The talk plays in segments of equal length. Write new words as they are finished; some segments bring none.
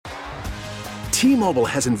T-Mobile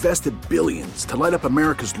has invested billions to light up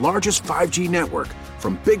America's largest 5G network,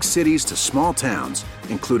 from big cities to small towns,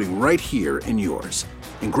 including right here in yours.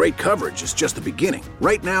 And great coverage is just the beginning.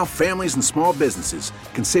 Right now, families and small businesses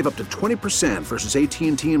can save up to 20% versus AT&T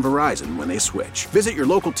and Verizon when they switch. Visit your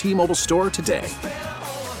local T-Mobile store today.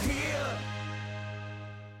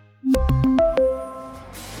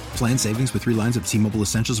 Plan savings with 3 lines of T-Mobile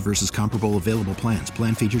Essentials versus comparable available plans.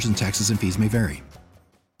 Plan features and taxes and fees may vary.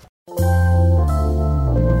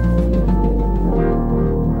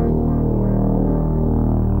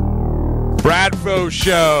 Bradfo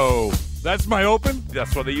Show. That's my open.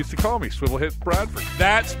 That's what they used to call me, Swivel Hit Bradford.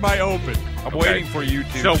 That's my open. I'm waiting for you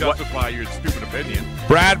to justify your stupid opinion.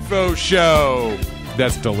 Bradfo Show.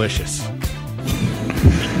 That's delicious.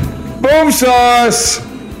 Boom sauce.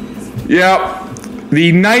 Yep.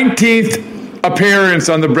 The 19th appearance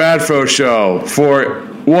on the Bradfo Show for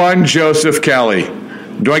one Joseph Kelly.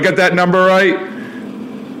 Do I get that number right?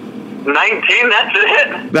 19. That's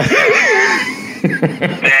it. Dang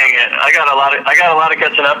it! I got a lot of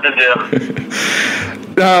catching up to do.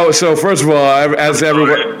 No, so first of all, as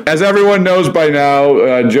everyone knows by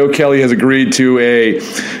now, Joe Kelly has agreed to a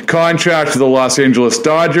contract for the Los Angeles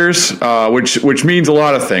Dodgers, which means a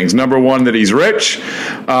lot of things. Number one, that he's rich.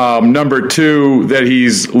 Number two, that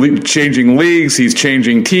he's changing leagues, he's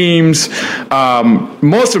changing teams.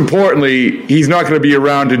 Most importantly, he's not going to be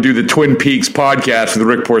around to do the Twin Peaks podcast with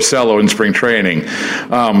Rick Porcello in spring training.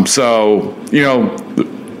 So, you know,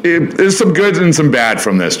 there's some good and some bad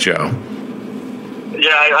from this, Joe.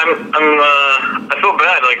 Yeah, I feel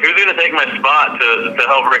bad. Like, who's going to take my spot to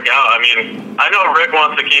help Rick out? I mean, I know Rick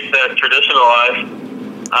wants to keep that tradition alive.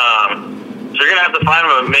 So you're going to have to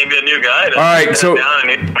find maybe a new guy to sit down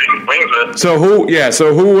and wings with. So who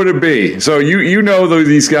would it be? So you know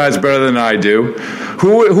these guys better than I do.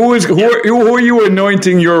 Who are you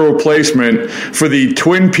anointing your replacement for the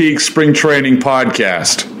Twin Peaks Spring Training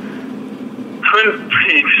podcast? Twin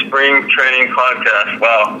Peaks Spring Training podcast.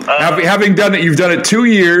 Wow. Having done it, you've done it 2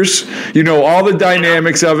 years. You know all the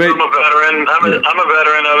dynamics of it. I'm a veteran. I'm a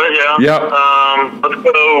veteran of it. Yeah. Yep. Let's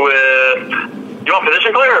go with. You want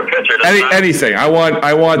position player or pitcher? Anything. I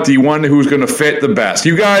want the one who's going to fit the best.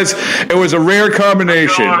 You guys, it was a rare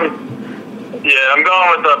combination. I'm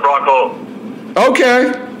going with Brock Holt.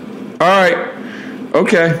 Okay. All right.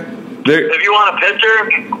 Okay. If you want a pitcher,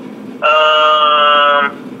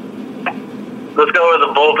 let's go with the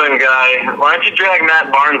bullpen guy. Why don't you drag Matt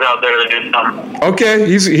Barnes out there to do something? Okay,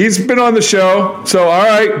 he's been on the show, so all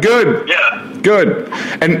right, good. Yeah, good.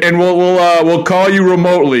 And we'll call you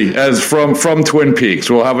remotely as from Twin Peaks.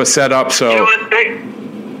 We'll have a setup. So you know what?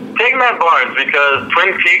 Take Matt Barnes, because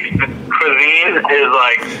Twin Peaks cuisine is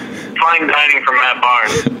like fine dining for Matt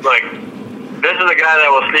Barnes. Like, this is a guy that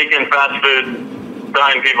will sneak in fast food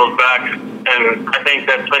behind people's backs. And I think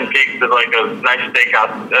that Twin Peaks is like a nice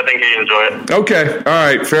steakhouse. I think he'd enjoy it. Okay. All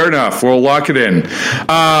right. Fair enough. We'll lock it in.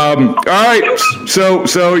 All right.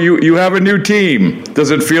 So you have a new team. Does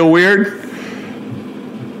it feel weird?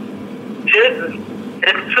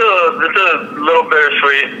 It's a little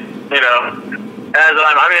bittersweet, you know.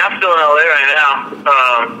 I'm still in LA right now.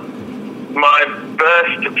 My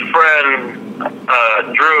best friend,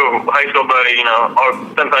 Drew, high school buddy, you know,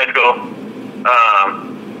 since high school,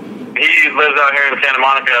 he lives out here in Santa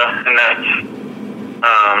Monica, and that's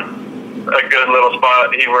a good little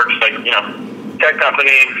spot. He works, tech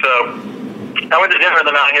company. So I went to dinner with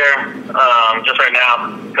him out here just right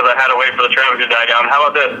now because I had to wait for the traffic to die down. How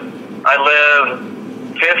about this? I live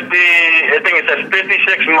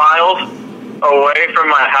 56 miles away from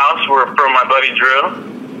my house, from my buddy Drew,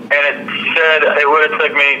 and it said it would have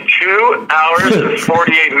took me 2 hours and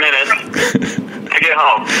 48 minutes to get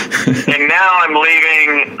home. And now I'm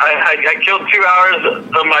leaving. I killed 2 hours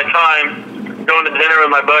of my time going to dinner with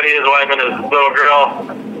my buddy, his wife, and his little girl,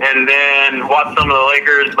 and then watched some of the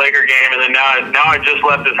Laker game, and then now I just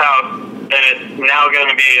left his house, and it's now going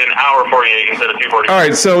to be an hour 48 instead of 2:48. All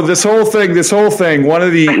right, so this whole thing. One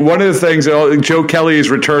of the things Joe Kelly is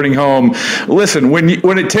returning home. Listen, when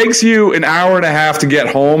it takes you an hour and a half to get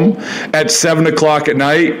home at 7 o'clock at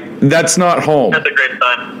night, that's not home. That's a great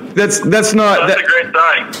sign. That's a great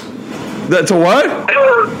sign. That's a what?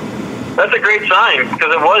 That's a great sign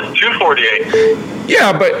because it was 2:48.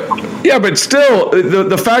 Yeah, but still,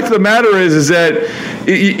 the fact of the matter is that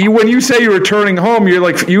when you say you're returning home, you're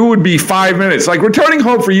like, you would be 5 minutes. Like, returning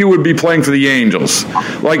home for you would be playing for the Angels.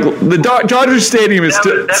 Like, the Dodgers Stadium is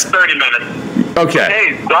still. That's 30 minutes. Okay.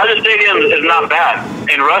 Hey, Dodger Stadium is not bad.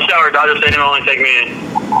 In rush hour, Dodger Stadium only take me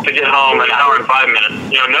to get home an hour and 5 minutes.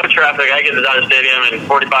 You know, no traffic. I get to Dodger Stadium in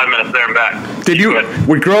 45 minutes there and back.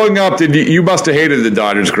 When growing up, you must have hated the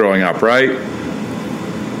Dodgers growing up, right?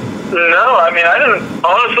 No, I mean, I didn't,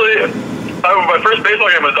 honestly, my first baseball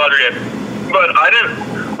game was a Dodger game, but I didn't,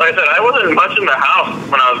 like I said, I wasn't much in the house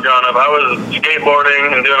when I was growing up. I was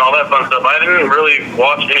skateboarding and doing all that fun stuff. I didn't really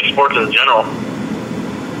watch any sports in general.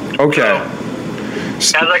 Okay.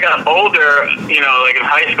 So, as I got older, like in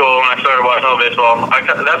high school when I started watching all baseball,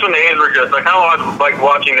 that's when the A's were good. So I kind of like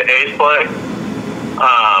watching the A's play.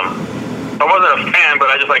 I wasn't a fan, but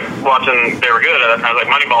I just like watching they were good at that time. It was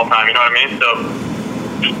like Moneyball time, you know what I mean?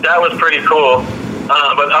 So that was pretty cool.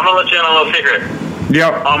 But I'm gonna let you in on a little secret.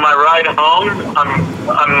 Yep. On my ride home,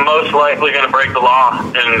 I'm most likely gonna break the law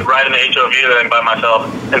and ride in the HOV then by myself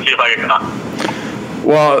and see if I get caught.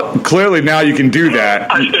 Well, clearly now you can do that.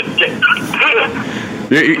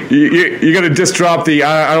 You're going to just drop the.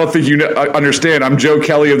 I don't think you understand. I'm Joe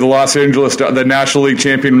Kelly of the National League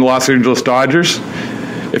champion Los Angeles Dodgers.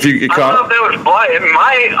 If you get caught, I don't know if they would fly. It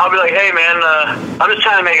might. I'll be like, hey man, I'm just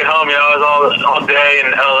trying to make it home. I was all day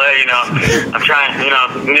in LA. I'm trying. You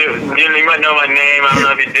might know my name. I don't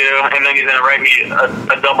know if you do. And then he's gonna write me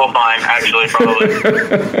a double fine. Actually, probably.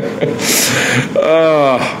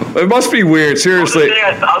 It must be weird. Seriously.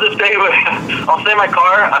 I'll say my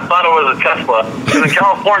car. I thought it was a Tesla. Because in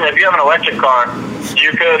California, if you have an electric car,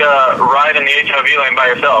 you could ride in the HOV lane by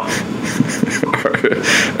yourself.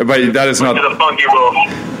 But that is not the funky rule.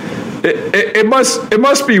 It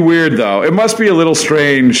must be weird though. It must be a little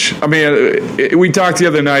strange. I mean, we talked the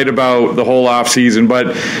other night about the whole off season, but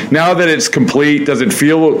now that it's complete, does it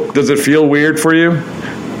feel weird for you?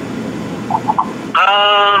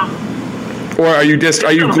 Or are you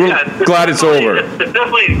glad it's over? It's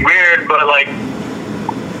definitely weird, but like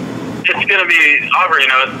it's gonna be over.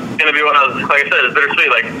 It's gonna be one of those, like I said, it's bittersweet.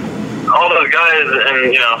 Like all those guys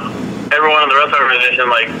and everyone in the rest of the organization,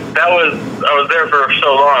 like I was there for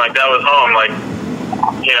so long, like that was home. Like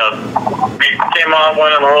we came off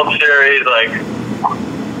winning the World Series. Like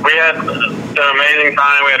we had an amazing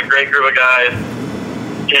time. We had a great group of guys.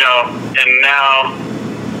 And now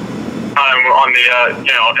I'm on the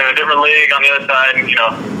in a different league on the other side.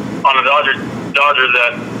 On the Dodgers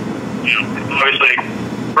that obviously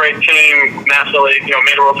great team, National League.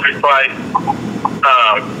 Made a World Series twice.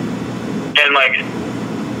 And like.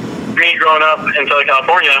 Me growing up in Southern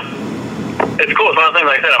California, it's cool. It's one of the things,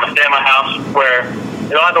 like I said, I'm going to stay at my house where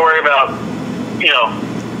you don't have to worry about,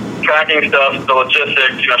 tracking stuff, the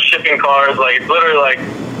logistics, shipping cars. Like, it's literally like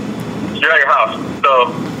you're at your house.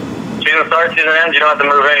 So, season starts, season ends, you don't have to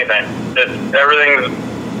move anything. Everything's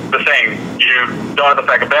the same. You don't have to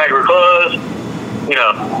pack a bag or clothes. You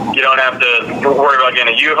don't have to worry about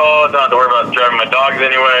getting a U-Haul. Don't have to worry about driving my dogs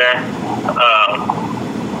anywhere.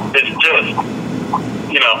 It's just...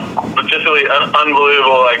 logistically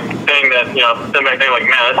unbelievable thing that them back then,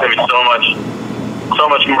 man, that's gonna be so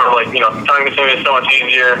much more time consuming, so much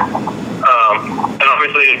easier. And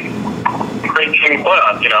obviously great team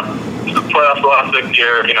playoffs, the playoffs the last 6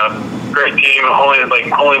 years, great team,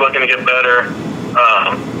 only looking to get better.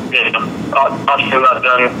 Obviously not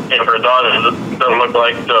done for the Dodgers, it doesn't look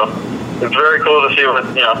like, so it's very cool to see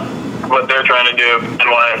what they're trying to do and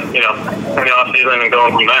why, in the off season and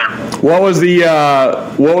going from there. What was the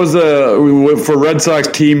for Red Sox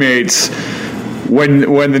teammates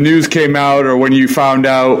when the news came out or when you found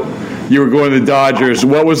out you were going to the Dodgers?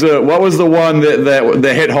 What was the one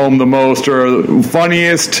that hit home the most or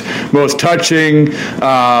funniest, most touching,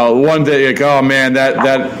 one that like, oh man,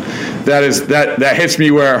 that hits me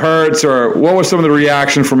where it hurts, or what was some of the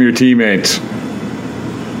reaction from your teammates?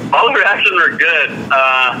 All the reactions were good.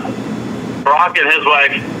 Brock and his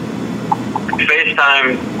wife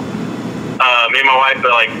FaceTimed me and my wife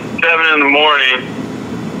at 7 in the morning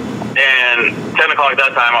and 10 o'clock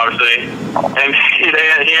that time, obviously. And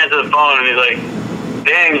he answered the phone and he's like,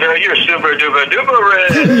 "Dang, Joe, you're super duper duper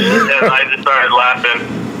rich." And I just started laughing.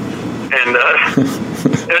 And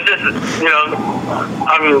it was just,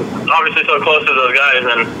 I'm obviously so close to those guys,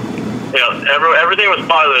 and everything was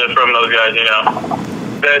positive from those guys.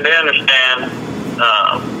 They understand.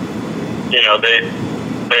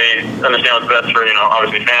 They understand what's best for,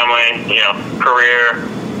 obviously family, career.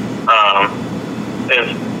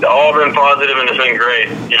 It's all been positive and it's been great,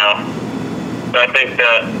 I think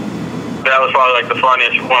that was probably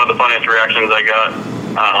one of the funniest reactions I got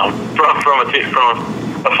from a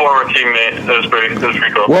former teammate. It was pretty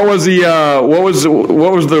cool. What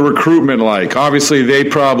was the recruitment like? Obviously they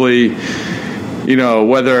probably,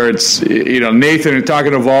 whether it's, Nathan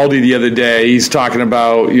talking to Valdi the other day, he's talking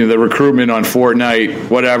about, the recruitment on Fortnite,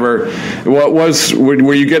 whatever.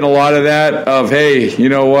 Were you getting a lot of that of, hey, you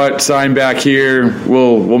know what, sign back here,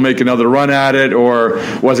 we'll make another run at it, or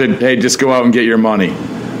was it, hey, just go out and get your money?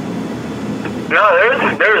 No,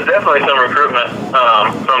 there's definitely some recruitment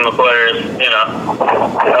from the players,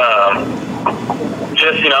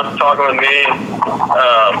 just, talking with me,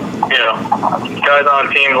 guys on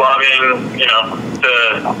teams lobbying, to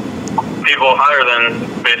people higher than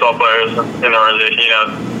baseball players in the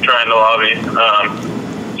organization, trying to lobby.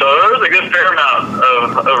 So there was a good fair amount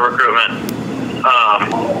of recruitment.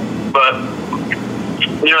 But,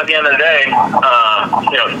 at the end of the day,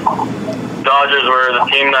 Dodgers were the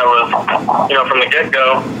team that was, from the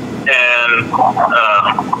get-go, and,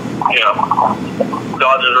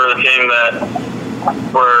 Dodgers were the team that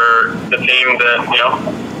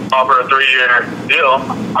offer a 3-year deal.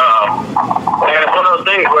 And it's one of those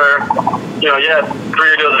things where,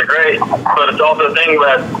 3-year deals are great, but it's also a thing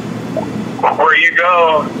that where you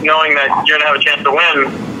go knowing that you're going to have a chance to win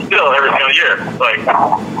still every single year. Like,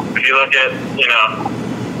 if you look at,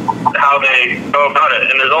 how they go about it.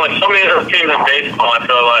 And there's only so many of those teams in baseball, I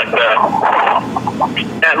feel like, that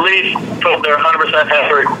at least put their 100%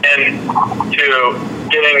 effort into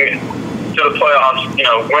getting to the playoffs,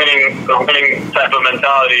 winning type of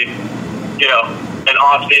mentality, in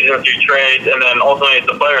off season through trades, and then ultimately it's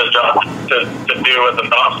the player's job to do what the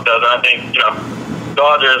boss does. And I think,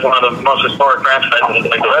 Dodgers, one of the most historic franchises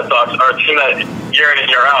like the Red Sox, are a team that year in and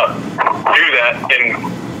year out do that and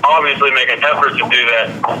obviously make an effort to do that,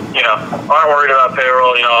 aren't worried about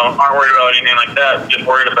payroll, aren't worried about anything like that, just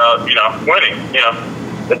worried about, winning.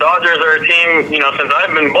 The Dodgers are a team, since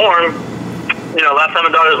I've been born, last time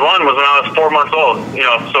the Dodgers won was when I was 4 months old,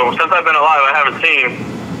 so since I've been alive, I haven't seen,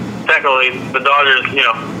 technically, the Dodgers,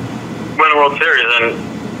 win a World Series.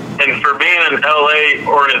 And for being an LA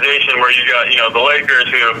organization where you got, the Lakers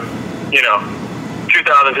who, 2000,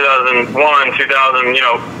 2001,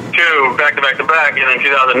 2002, back-to-back, and then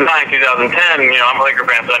 2009, 2010, I'm a Laker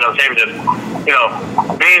fan, so I know the same shit.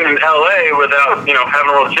 Being in LA without, having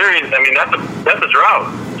a World Series, I mean, that's a drought.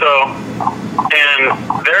 So, and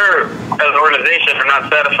they're, as an organization, are not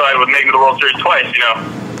satisfied with making the World Series twice,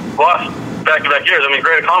 lost back-to-back years. I mean,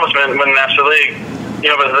 great accomplishment winning the National League,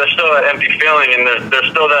 but there's still that empty feeling, and there's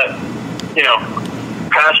still that,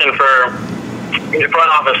 passion for the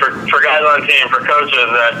front office, for guys on the team, for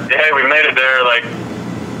coaches that, hey, we made it there. Like,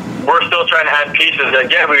 we're still trying to add pieces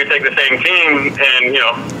that, yeah, we could take the same team and,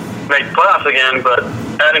 make playoffs again, but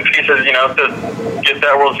adding pieces, to get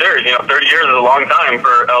that World Series, 30 years is a long time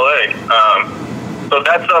for LA. So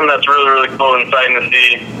that's something that's really, really cool and exciting to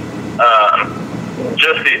see.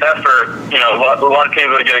 Just the effort, a lot of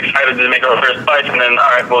teams would get excited to make our first fight, and then,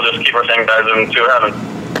 all right, we'll just keep our same guys and see what happens.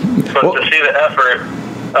 But to see the effort,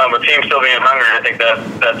 a team still being hungry, I think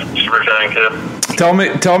that's super exciting too. Tell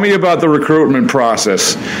me about the recruitment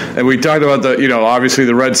process. And we talked about obviously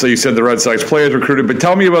the Red Sox. You said the Red Sox players recruited, but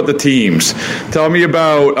tell me about the teams. Tell me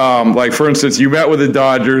about like, for instance, you met with the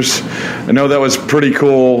Dodgers. I know that was pretty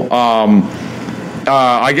cool.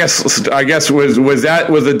 I guess was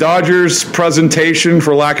the Dodgers presentation,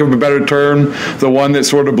 for lack of a better term, the one that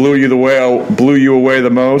sort of blew you away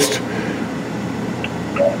the most?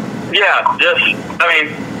 Yeah,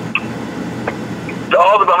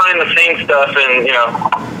 all the behind-the-scenes stuff, and,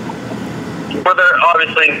 but there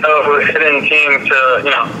obviously no hidden team to,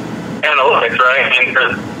 analytics, right? I mean,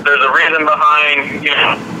 there's a reason behind,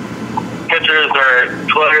 pitchers or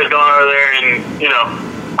players going over there, and,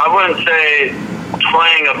 I wouldn't say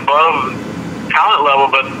playing above talent level,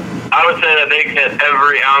 but I would say that they get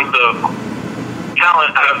every ounce of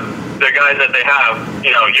talent out of the guys that they have,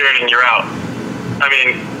 year in and year out. I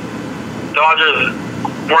mean, Dodgers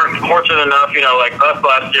weren't fortunate enough, like us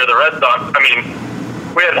last year, the Red Sox. I mean,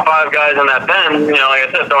 we had 5 guys in that pen, like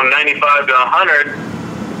I said, throwing 95 to 100,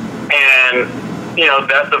 and,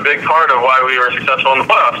 that's a big part of why we were successful in the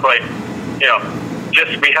playoffs. Like,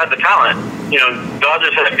 just we had the talent.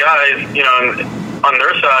 Dodgers had guys, on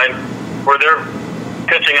their side where they're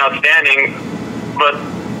pitching outstanding, but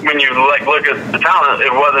when you look at the talent,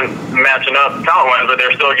 it wasn't matching up talent-wise, but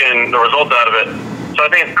they're still getting the results out of it. So I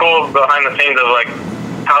think it's cool behind the scenes of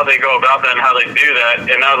how they go about that and how they do that.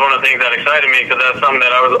 And that was one of the things that excited me, because that's something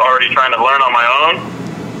that I was already trying to learn on my own.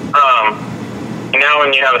 Now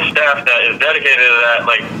when you have a staff that is dedicated to that,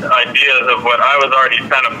 ideas of what I was already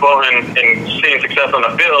kind of floating and seeing success on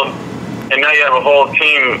the field, and now you have a whole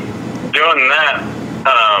team doing that,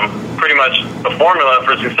 pretty much a formula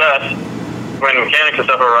for success when mechanics and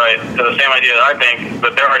stuff are right, to the same idea that I think,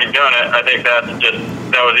 but they're already doing it. I think that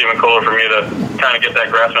was even cooler for me to kind of get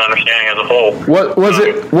that grasp and understanding as a whole. What was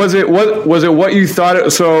it what you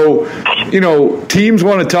thought so, teams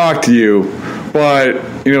want to talk to you, but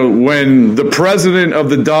when the president of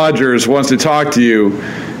the Dodgers wants to talk to you,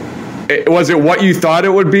 was it what you thought it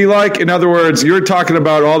would be like? In other words, you're talking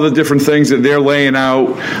about all the different things that they're laying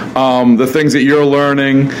out, the things that you're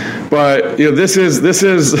learning, but this is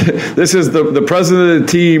the president of the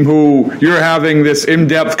team who you're having this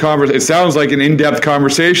in-depth conversation. It sounds like an in-depth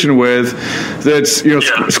conversation with, that's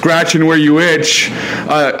scratching where you itch.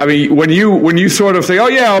 I mean, when you sort of say, "Oh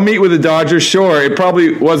yeah, I'll meet with the Dodgers," sure, it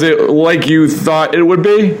probably was it like you thought it would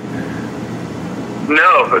be?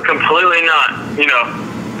 No, completely not. The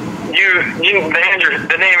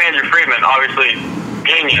name Andrew Friedman, obviously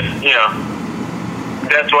genius.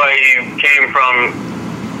 That's why he came from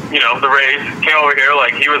the Rays, came over here.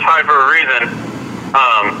 Like, he was high for a reason.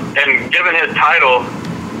 And given his title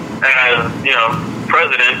as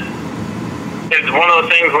president, it's one of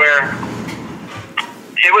those things where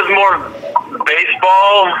it was more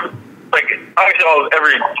baseball. Like, obviously,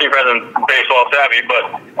 every team president's baseball savvy,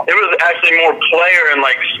 but it was actually more player and,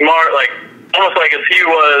 like, smart, like, almost like if he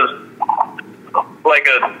was, like,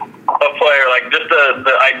 a player, like, just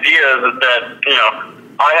the ideas that,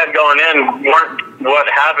 I had going in weren't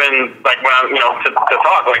what happened, like, when I, to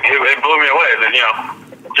talk. Like, it blew me away that,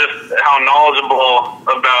 just how knowledgeable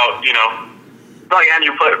about, not like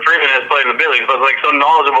Andrew Friedman has played in the big leagues, but, like, so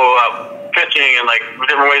knowledgeable about pitching and, like,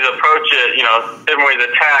 different ways to approach it, different ways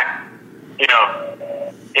to attack.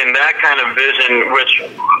 In that kind of vision, which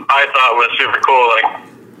I thought was super cool. Like,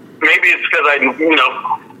 maybe it's because I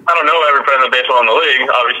don't know every president of baseball in the league,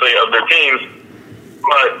 obviously, of their teams,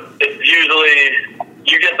 but it's usually,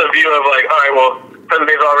 you get the view of, like, all right, well, president of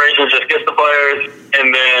baseball operations just gets the players, and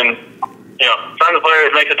then, sign the players,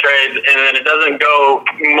 make the trades, and then it doesn't go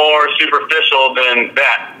more superficial than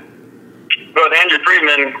that. But with Andrew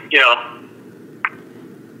Friedman,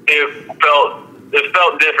 it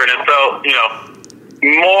felt different. It felt,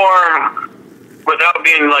 more without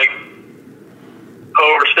being, like,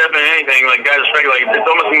 overstepping anything. Like, guys respect, like, it's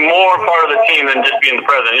almost more part of the team than just being the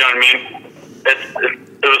president. You know what I mean?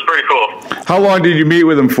 It was pretty cool. How long did you meet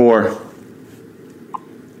with him for?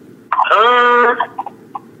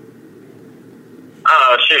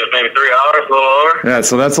 Maybe 3 hours, a little over. Yeah,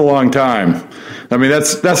 so that's a long time. I mean,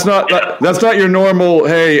 that's not your normal.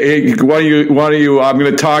 Hey, why do you? I'm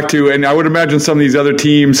going to talk to. And I would imagine some of these other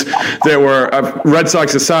teams that were Red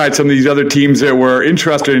Sox aside, some of these other teams that were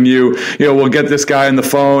interested in you. We'll get this guy on the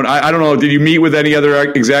phone. I don't know. Did you meet with any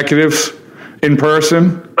other executives in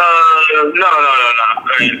person?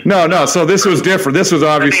 No. No. So this was different. This was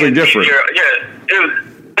obviously different.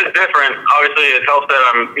 It's different. Obviously, it helps that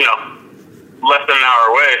I'm less than an hour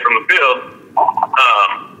away from the field.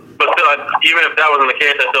 But still, even if that wasn't the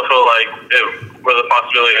case, I still feel like it was a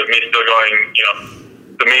possibility of me still going,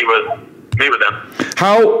 to meet with them.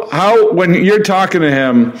 How when you're talking to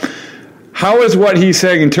him, how is what he's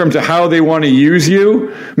saying in terms of how they want to use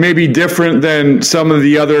you maybe different than some of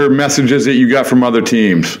the other messages that you got from other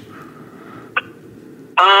teams?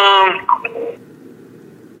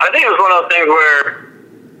 I think it was one of those things where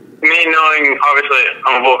me knowing, obviously,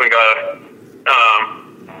 I'm a Vulcan guy,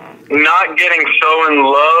 not getting so in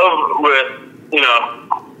love with,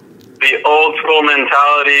 the old school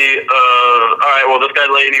mentality of, all right, well, this guy's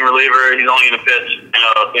late inning reliever, he's only going to pitch,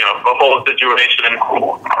 a whole situation,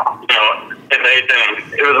 in the eighth inning.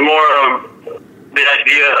 It was more of the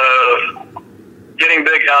idea of getting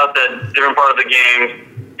big outs at different part of the game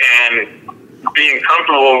and being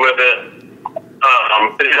comfortable with it.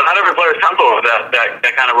 Not every player is comfortable with that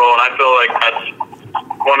kind of role, and I feel like that's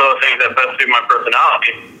one of those things that best suit my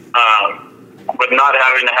personality. With not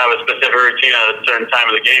having to have a specific routine at a certain time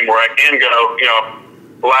of the game where I can go,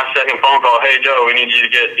 last second phone call, hey Joe, we need you to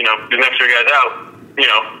get, the next three guys out,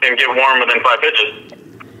 and get warm within 5 pitches.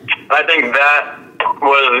 I think that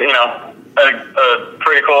was, a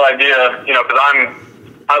pretty cool idea, because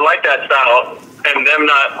I like that style, and them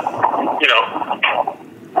not,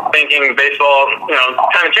 thinking baseball,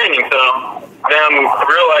 kind of changing. So them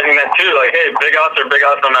realizing that too, like, hey, big outs are big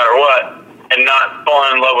outs no matter what, and not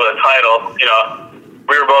falling in love with a title.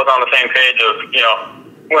 We were both on the same page of,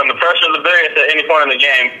 when the pressure's the biggest at any point in the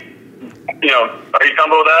game, are you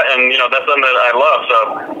comfortable with that? And, that's something that I love. So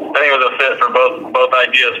I think it was a fit for both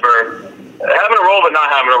ideas for having a role but not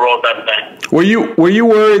having a role type of thing. Were you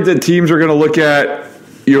worried that teams are going to look at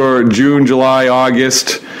your June, July,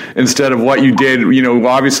 August instead of what you did?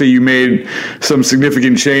 Obviously you made some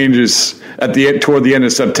significant changes toward the end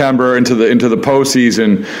of September into the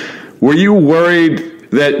postseason. Were you worried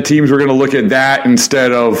that teams were going to look at that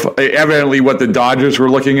instead of evidently what the Dodgers were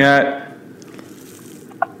looking at?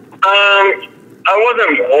 I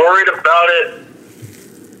wasn't worried about it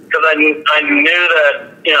because I knew that,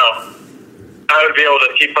 I would be able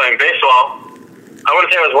to keep playing baseball. I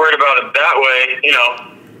wouldn't say I was worried about it that way,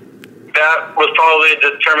 that was probably a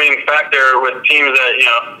determining factor with teams that, you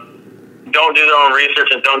know, don't do their own research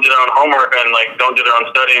and don't do their own homework and, like, don't do their own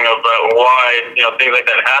studying of why, you know, things like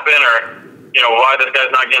that happen, or, you know, why this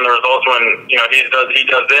guy's not getting the results when, you know, he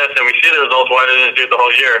does this and we see the results, why didn't he do it the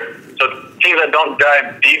whole year? So teams that don't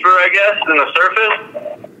dive deeper, I guess, than the surface,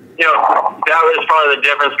 you know, that was probably the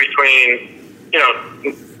difference between, you know,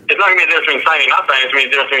 it's not going to be a difference between signing and not signing. It's going to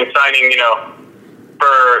be a difference between signing, you know,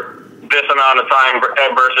 for this amount of time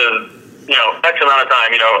versus, you know, X amount of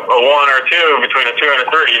time, you know, a 1 or a 2 between a 2 and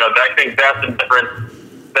a 3. You know, I think that's the difference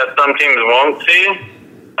that some teams won't see,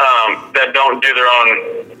 that don't do their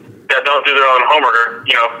own homework, or,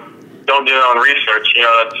 you know, don't do their own research. You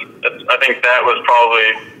know, that's I think that was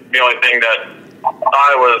probably the only thing that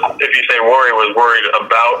I was, if you say was worried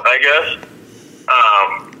about, I guess.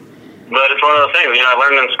 But it's one of those things, you know, I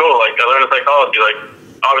learned in school, like, I learned in psychology, like,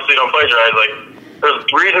 obviously don't plagiarize, like, there's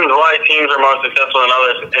reasons why teams are more successful than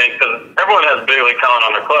others, and because everyone has big league talent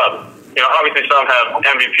on their club. You know, obviously some have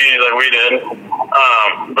MVPs like we did,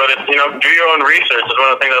 but it's, you know, do your own research is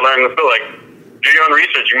one of the things I learned in school. Like, do your own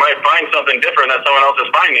research. You might find something different that someone else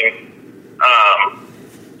is finding.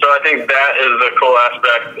 So I think that is the cool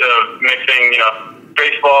aspect of mixing, you know,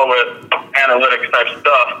 baseball with analytics type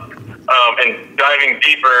stuff, and diving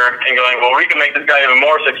deeper and going, well, we can make this guy even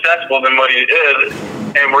more successful than what he is,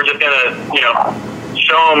 and we're just going to, you know,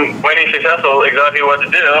 show him when he's successful exactly what to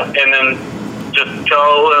do, and then just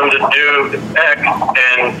tell him to do X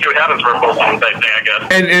and see what happens for a full season type thing, I guess.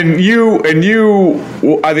 And you,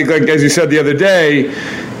 I think, like as you said the other day,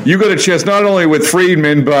 you got a chance not only with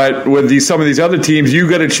Friedman, but with some of these other teams, you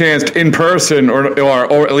got a chance in person or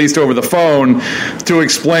at least over the phone to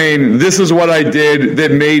explain, this is what I did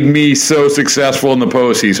that made me so successful in the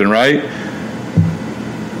postseason, right?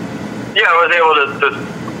 Yeah, I was able to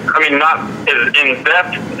I mean, not as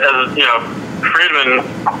in-depth as, you know, Friedman,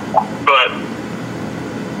 but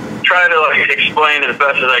try to, like, explain as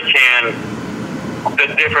best as I can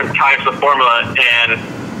the different types of formula. And,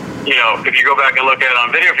 you know, if you go back and look at it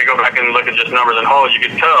on video, if you go back and look at just numbers and holes, you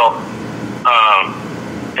could tell.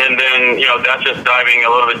 And then, you know, that's just diving a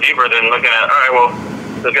little bit deeper than looking at, all right, well,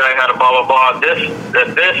 this guy had a blah, blah, blah at this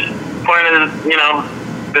point in, you know,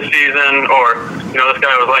 this season, or, you know, this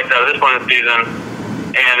guy was like that at this point in the season.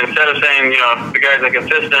 And instead of saying, you know, the guy's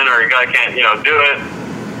inconsistent or the guy can't, you know, do it,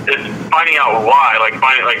 it's finding out why, like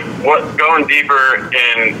finding, like, what, going deeper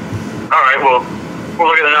in, all right, well,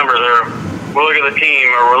 we'll look at the numbers, or we'll look at the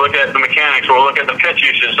team, or we'll look at the mechanics, or we'll look at the pitch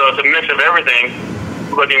usage. So it's a mix of everything,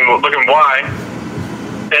 looking why,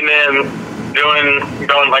 and then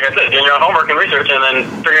going, like I said, doing your homework and research, and then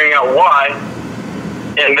figuring out why,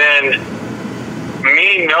 and then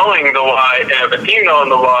me knowing the why and the team knowing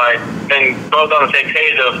the why, and both on the same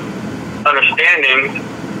page of understanding.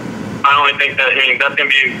 I only think that, I mean, that's going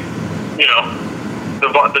to be, you know, the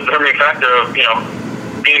determining factor of, you know,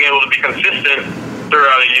 being able to be consistent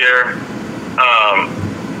throughout a year,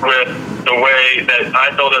 with the way that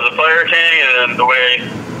I felt as a player, Kenny, and the way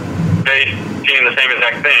they seeing the same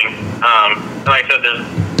exact thing. And like I said, there's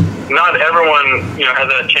not everyone, you know, has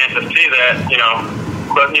a chance to see that, you know.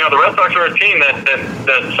 But, you know, the Red Sox are a team that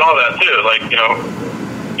saw that too. Like, you know,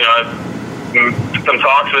 some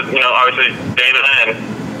talks with, you know, obviously Dana and,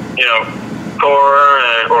 you know, Core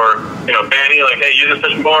or, you know, Banny, like, hey, use this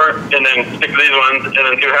pitch more, and then stick to these ones, and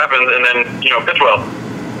then see what happens, and then, you know, pitch well.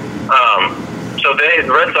 So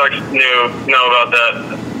the Red Sox know about that.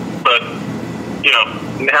 But, you know,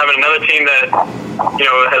 having another team that, you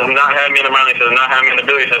know, has not had me in the minor league system, not had me in the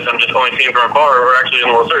Billy system, just only seen from afar, or actually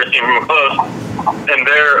in the World Series, seen from close, and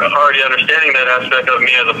they're already understanding that aspect of me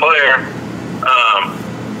as a player,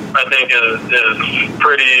 I think is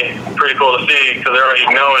pretty cool to see, because they're already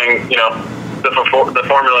knowing, you know, the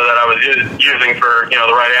formula that I was using for, you know,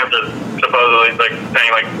 the right answer, supposedly, like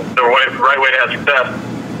saying, like, the right way to have success,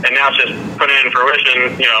 and now it's just putting it in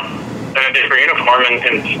fruition, you know, in a different uniform,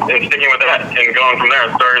 and sticking with that, and going from there,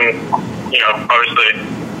 and starting, you know, obviously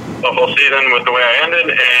the whole season with the way I ended,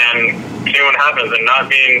 and seeing what happens, and not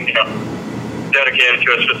being, you know, dedicated to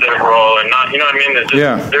a specific role, and not, you know what I mean? It's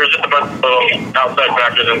just, there's just a bunch of little outside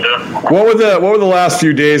factors into it. What were the last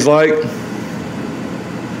few days like?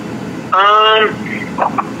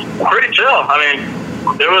 Pretty chill. I mean,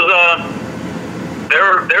 it was they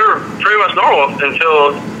were pretty much normal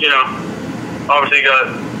until, you know, obviously got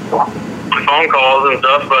phone calls and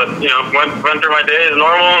stuff, but, you know, went through my days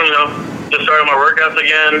normal, you know, just started my workouts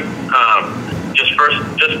again, just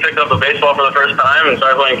picked up a baseball for the first time and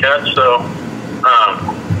started playing catch, so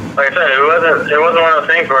like I said, it wasn't one of those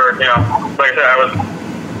things where, you know, like I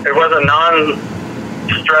said, it wasn't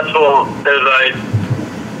non-stressful as I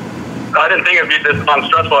I didn't think it'd be this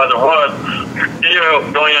stressful as it was.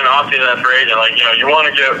 Going in an offseason as free agent, you want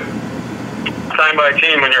to get signed by a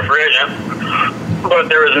team when you're a free agent, but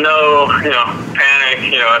there was no, panic.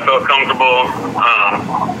 I felt comfortable.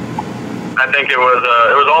 I think it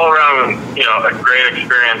was all around, a great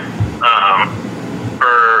experience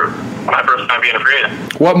for my first time being a free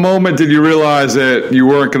agent. What moment did you realize that you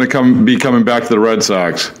weren't going to be coming back to the Red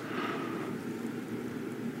Sox?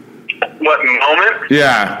 What moment?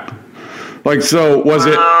 Yeah. So was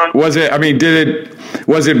it, I mean,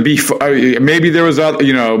 was it before, maybe there was,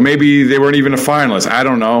 maybe they weren't even a finalist. I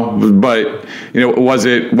don't know. But, was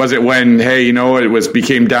it when, hey, it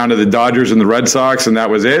became down to the Dodgers and the Red Sox and that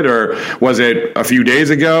was it? Or was it a few days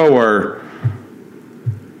ago or?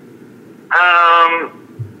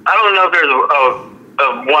 I don't know if there's a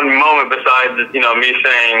one moment besides, me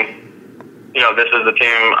saying, this is the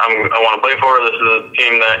team I want to play for. This is a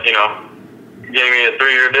team that, gave me a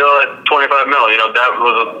 3-year deal at $25 million. That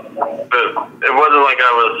was it wasn't like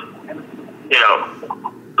I was,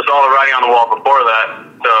 just all the writing on the wall before that.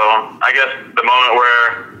 So I guess the moment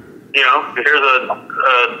where, here's a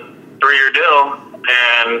 3-year deal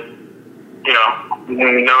and,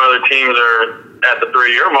 no other teams are at the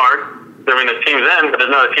 3-year mark. I mean, the team's in, but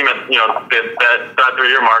there's another team at, that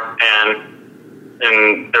 3-year mark, and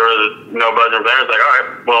there was no budget there. It's like, all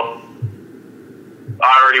right, well, I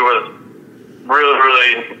already was really,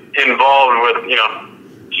 really involved with,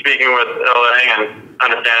 speaking with LA and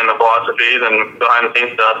understanding the philosophies and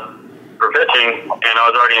behind-the-scenes stuff for pitching, and I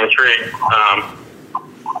was already intrigued.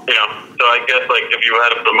 So I guess, if you had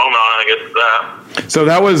to put a moment on it, I guess it's that. So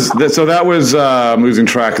that was I'm losing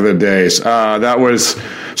track of the days. That was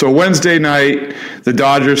so Wednesday night. The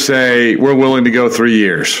Dodgers say we're willing to go 3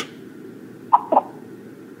 years.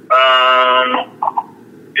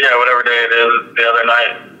 Yeah, whatever day it is, the other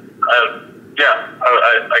night.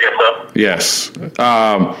 I guess so. Yes.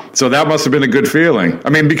 So that must have been a good feeling. I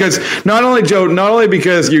mean, because not only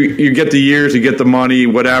because you get the years, you get the money,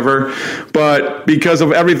 whatever, but because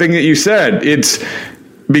of everything that you said. It's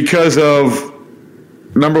because of,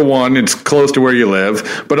 number one, it's close to where you live,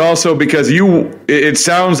 but also because it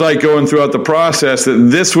sounds like going throughout the process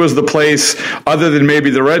that this was the place, other than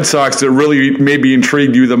maybe the Red Sox, that really maybe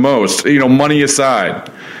intrigued you the most, money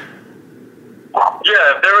aside.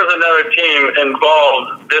 Yeah, if there was another team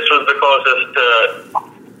involved, this was the closest to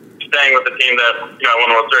staying with the team that I won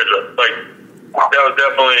the World Series with. That was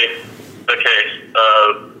definitely the case.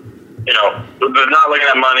 Not looking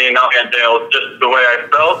at money, not looking at deals, just the way I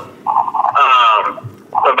felt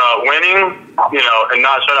about winning, and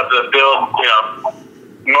not showing up to the field,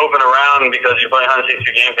 moping around because you're playing 162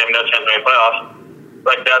 games, you have no chance of making playoffs.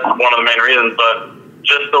 That's one of the main reasons. But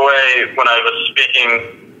just the way when I was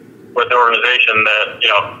speaking with the organization that,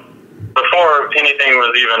 before anything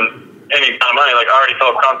was even any kind of money, I already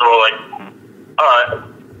felt comfortable, all right,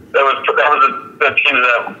 that was the team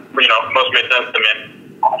that, most made sense to me.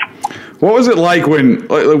 What was it like when I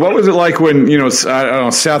don't know,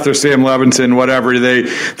 Seth or Sam Levinson, whatever,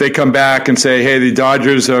 they come back and say, hey, the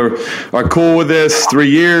Dodgers are cool with this, 3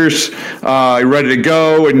 years, ready to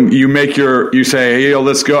go, and you say, hey,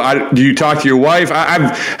 let's go. Do you talk to your wife?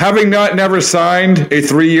 I'm having never signed a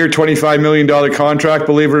 3-year, $25 million contract,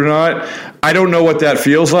 believe it or not. I don't know what that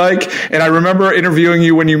feels like. And I remember interviewing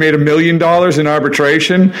you when you made $1 million in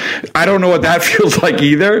arbitration. I don't know what that feels like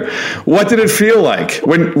either. What did it feel like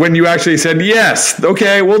when you actually said, yes,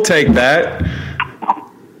 okay, we'll take that?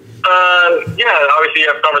 Yeah, obviously you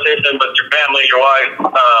have a conversation with your family, your wife,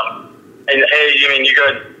 and hey,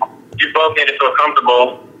 you both need to feel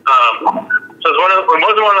comfortable. So it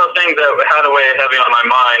wasn't one of those things that had to weigh heavy on my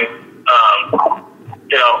mind.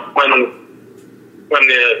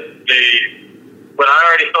 When I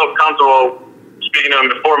already felt comfortable speaking to him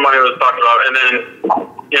before money was talked about, and then,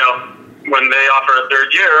 when they offer a 3rd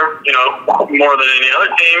year, more than any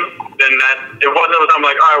other team, then it wasn't something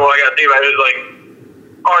like, all right, well, I got to think about it. It was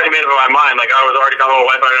already made up in my mind. I was already talking with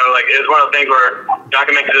my wife. It's one of those things where I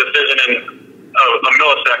can make a decision in a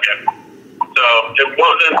millisecond. So it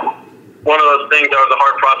wasn't one of those things that was a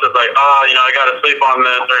hard process, I got to sleep on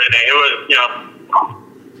this or anything. It was,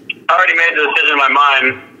 I already made the decision in my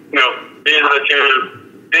mind, these are the two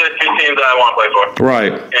teams that I want to play for.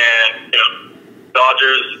 Right. And,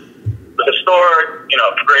 Dodgers, historic,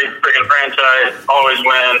 great freaking franchise, always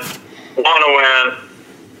win, want to win.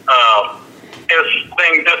 It's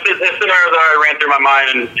scenarios that I ran through my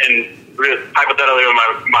mind and hypothetically with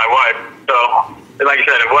my wife. So, like you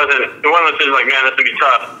said, it wasn't a decision man, this would be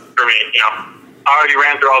tough for me. I already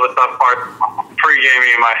ran through all the tough parts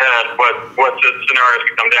pre-gaming in my head, what scenarios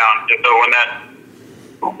could come down. And so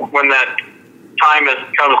when that time has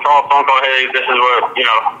come to call a phone call, hey, this is what,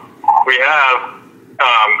 we have.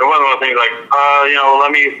 It wasn't one of the things like,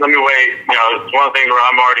 let me wait. It's one of the things where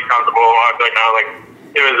I'm already comfortable.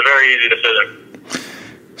 It was a very easy decision.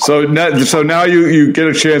 So now you get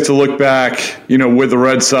a chance to look back, with the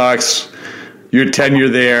Red Sox, your tenure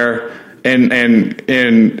there, and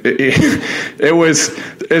it was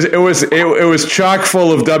chock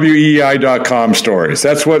full of WEEI.com stories.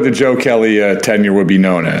 That's what the Joe Kelly tenure would be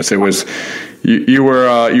known as. It was you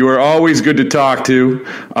were always good to talk to.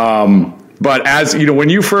 But as when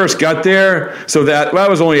you first got there, so that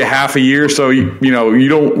was only a half a year. So we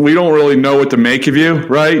don't really know what to make of you,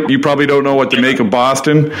 right? You probably don't know what to make of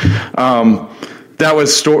Boston. That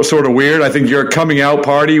was sort of weird. I think your coming out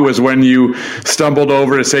party was when you stumbled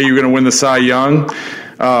over to say you were going to win the Cy Young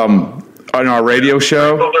on our radio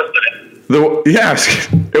show.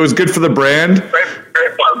 It was good for the brand.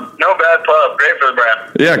 Great pub. No bad pub. Great for the brand.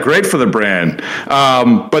 Yeah, great for the brand.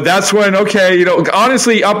 But that's when,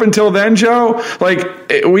 honestly, up until then, Joe,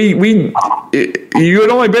 you had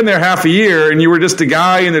only been there half a year, and you were just a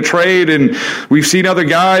guy in the trade, and we've seen other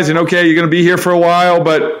guys, and okay, you're going to be here for a while,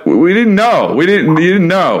 but we didn't know. You didn't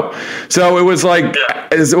know. So it was like,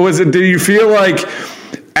 did you feel like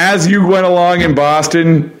as you went along in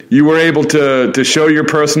Boston, you were able to show your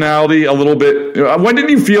personality a little bit? When did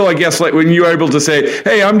you feel, I guess, like when you were able to say,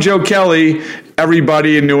 hey, I'm Joe Kelly,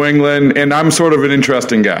 everybody in New England, and I'm sort of an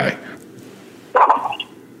interesting guy?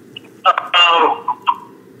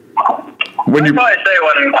 I'd probably say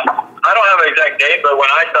when, I don't have an exact date, but when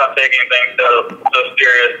I stopped taking things so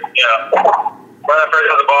serious, when I first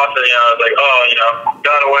got to Boston, I was like,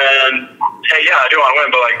 gotta win. Hey, yeah, I do want to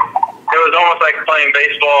win, but it was almost like playing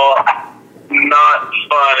baseball, not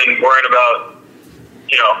fun and worrying about,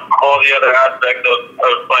 all the other aspects of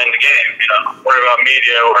playing the game, worrying about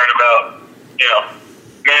media, worrying about,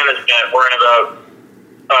 management, worrying about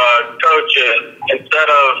coaches, instead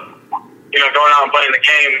of, going out and playing the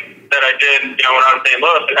game that I did, when I was in St.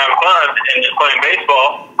 Louis and having fun and just playing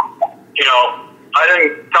baseball. I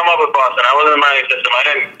didn't come up with Boston. I wasn't in the minor system. I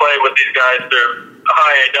didn't play with these guys through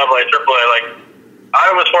high A, double A, triple A.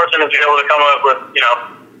 I was fortunate to be able to come up with,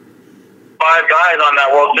 5 guys on that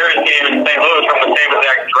World Series team in St. Louis from the same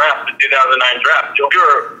exact draft, the 2009 draft.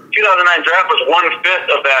 2009 draft was 1/5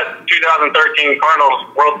 of that 2013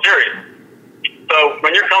 Cardinals World Series. So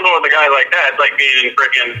when you're comfortable with a guy like that, it's like being in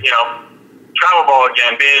freaking, travel ball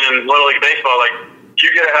again, being in Little League Baseball. You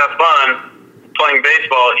get to have fun playing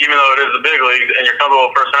baseball, even though it is the big leagues, and you're comfortable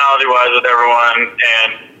personality-wise with everyone.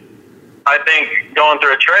 And I think going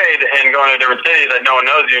through a trade and going to a different city that no one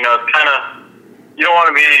knows you, it's kind of, you don't want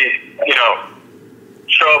to be,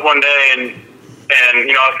 show up one day and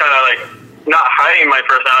I was kind of not hiding my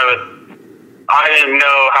personality, but I didn't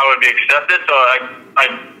know how it would be accepted, so I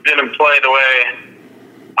didn't play the way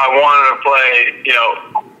I wanted to play,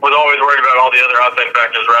 was always worried about all the other outside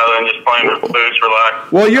factors rather than just playing with boots,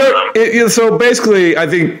 relax. Well, so basically, I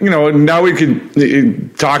think, now we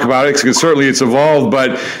could talk about it because certainly it's evolved,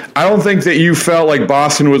 but I don't think that you felt like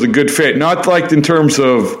Boston was a good fit. Not in terms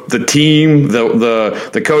of the team,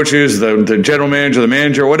 the coaches, the general manager, the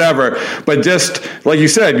manager, whatever, but just like you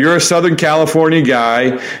said, you're a Southern California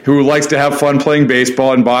guy who likes to have fun playing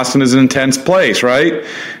baseball, and Boston is an intense place, right?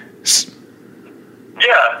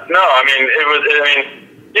 Yeah, no,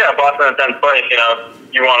 Boston's a 10th place.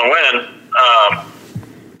 You want to win.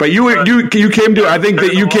 But you came to. I think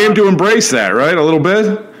that you came to embrace that, right? A little bit.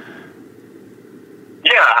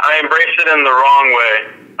 Yeah, I embraced it in the wrong way,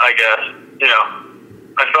 I guess.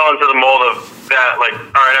 I fell into the mold of that. All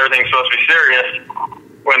right, everything's supposed to be serious,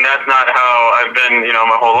 when that's not how I've been.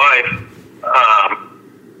 My whole life.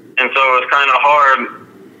 And so it was kind of hard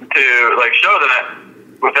to show that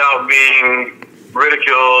without being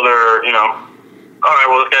ridiculed or all right,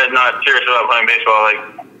 well, this guy's not serious about playing baseball.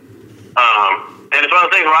 And it's one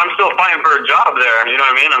of the things where I'm still fighting for a job there. You know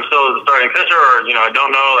what I mean? I'm still a starting pitcher, or I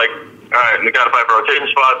don't know. All right, we got to fight for a rotation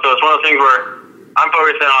spot. So it's one of the things where I'm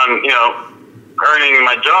focusing on earning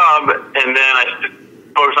my job, and then I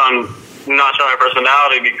focus on not showing my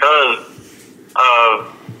personality because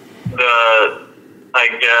of the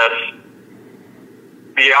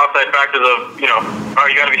outside factors of all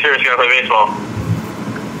right, you got to be serious, you got to play baseball.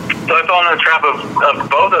 So I fell into the trap of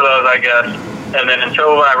both of those, I guess. And then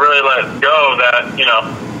until I really let go that,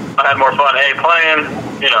 I had more fun, playing,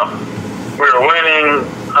 we were winning,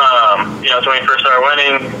 so when we first started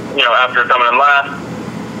winning, after coming in last,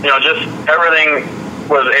 just everything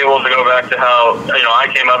was able to go back to how, I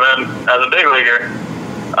came up in as a big leaguer.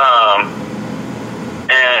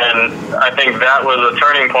 And I think that was a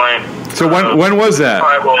turning point. So when was that? All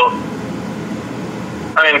right, well,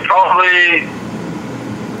 probably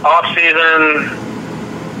off season,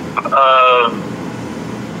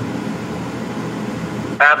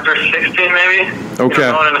 after 16 maybe.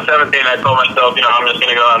 Okay. Going into 17, I told myself, I'm just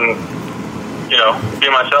going to go out and, be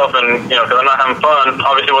myself and, because I'm not having fun.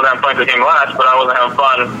 Obviously, wasn't having fun because the game last, but I wasn't having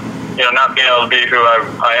fun, not being able to be who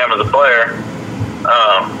I am as a player.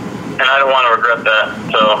 And I don't want to regret that.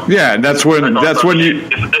 So yeah, that's when you.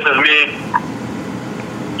 This is me.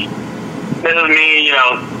 This is me.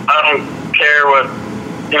 I don't care what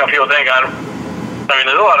people think.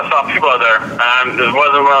 There's a lot of soft people out there. And this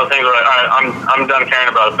wasn't one of those things where I'm done caring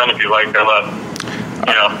about if any people like or less.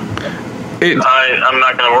 I'm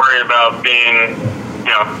not going to worry about being,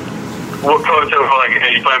 what coach like,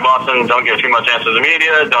 hey, you play in Boston, don't give too much chance to the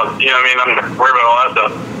media. Don't, I'm not worried about all that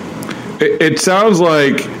stuff. It sounds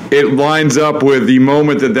like it lines up with the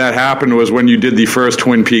moment that happened was when you did the first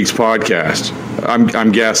Twin Peaks podcast.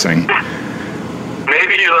 I'm guessing.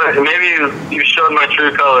 Maybe you showed my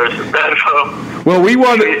true colors. We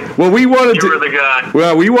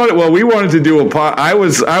wanted to do a pod. I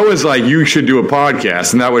was like, you should do a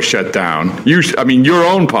podcast, and that was shut down. Your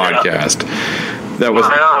own podcast. Yeah.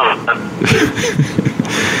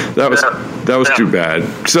 That was too bad.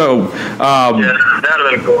 So that would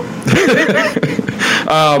have been cool.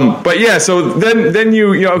 But yeah, so then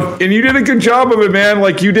you and you did a good job of it, man.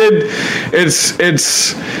 Like you did.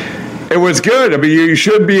 It was good. You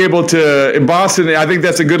should be able to, in Boston, I think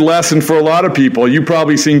that's a good lesson for a lot of people. You've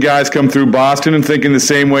probably seen guys come through Boston and thinking the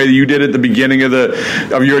same way you did at the beginning of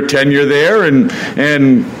your tenure there, and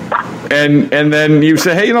then you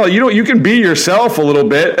say, hey, you can be yourself a little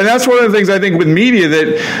bit. And that's one of the things I think with media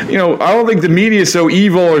that, I don't think the media is so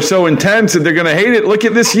evil or so intense that they're going to hate it. Look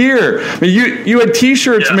at this year. You had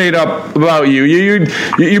T-shirts made up about you.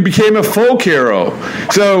 You became a folk hero.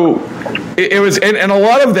 So it was, and a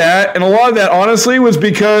lot of that, honestly, was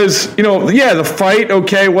because, the fight,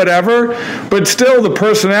 okay, whatever, but still the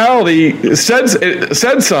personality said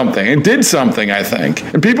something and did something, I think.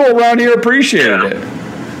 And people around here appreciated it.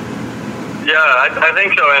 Yeah, I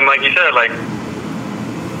think so. And like you said,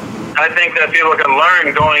 I think that people can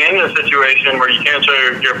learn going into a situation where you can't show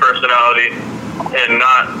your personality and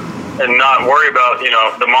not worry about,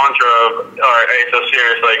 the mantra of, all right, hey, so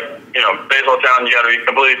serious, baseball town, you got to be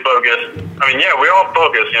completely focused. We all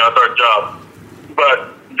focus, it's our job.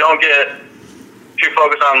 But don't get too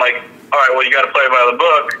focused on, all right, well, you got to play by the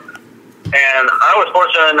book. And I was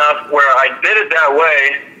fortunate enough where I did it that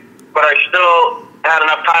way, but I still had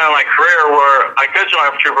enough time in my career where I could show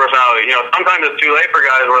my true personality. Sometimes it's too late for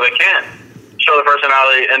guys where they can't show the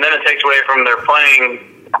personality, and then it takes away from their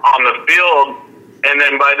playing on the field, and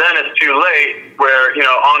then by then it's too late where,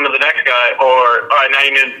 on to the next guy, or, all right, now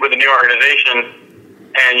you need with a new organization,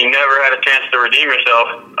 and you never had a chance to redeem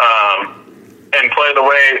yourself and play the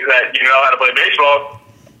way that you know how to play baseball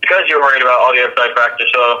because you're worried about all the outside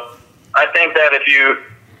factors. So I think that if you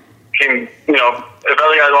can, if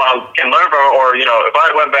other guys can learn from it, or, if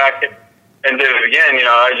I went back and did it again,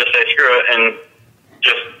 I'd just say screw it and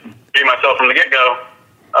just be myself from the get-go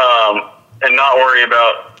and not worry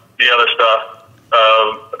about the other stuff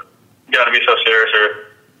of got to be so serious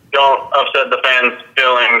or don't upset the fans'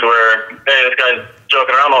 feelings where, hey, this guy's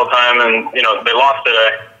joking around all the time and, they lost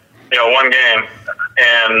today, one game.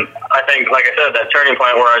 And I think, like I said, that turning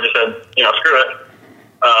point where I just said, screw it.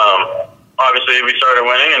 Obviously, we started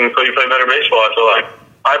winning, and so you play better baseball. I feel like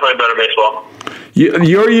I played better baseball.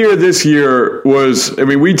 Your year this year was,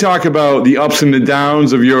 we talk about the ups and the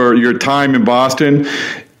downs of your time in Boston.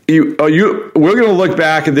 We're going to look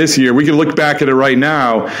back at this year. We can look back at it right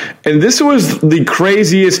now. And this was the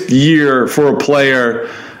craziest year for a player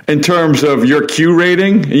in terms of your Q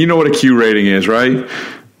rating. You know what a Q rating is, right?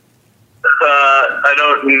 I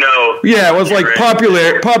don't know. Yeah, it was like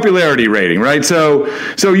popularity rating, right? So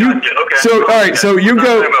you, gotcha. Okay. So all right, so you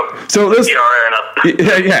go. So let's.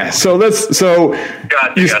 Yeah. So let's. So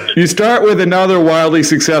gotcha. You start with another wildly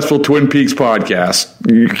successful Twin Peaks podcast.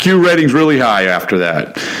 Q rating's really high after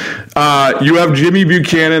that. You have Jimmy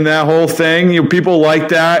Buchanan, that whole thing. People like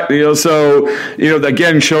that. So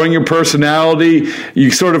again, showing your personality.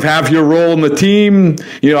 You sort of have your role in the team.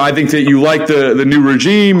 I think that you like the new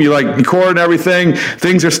regime. You like the core and everything.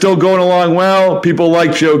 Things are still going along well. People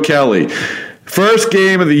like Joe Kelly. First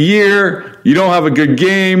game of the year, you don't have a good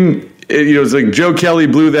game. It's like Joe Kelly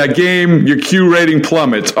blew that game. Your Q rating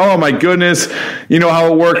plummets. Oh my goodness! You know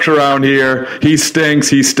how it works around here. He stinks.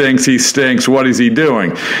 He stinks. He stinks. What is he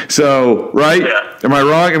doing? So, right? Yeah. Am I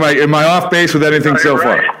wrong? Am I off base with anything so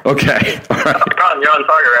far? Right. Okay. All right. You're on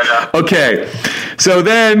target right now. Okay. So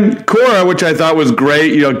then Cora, which I thought was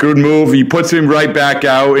great, good move. He puts him right back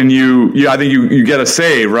out, and I think you get a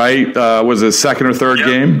save, right? Was it a second or third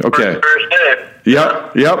game? Okay. First save.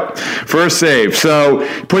 Yep. First save. So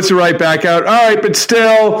puts it right back out. All right, but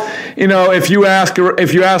still, if you ask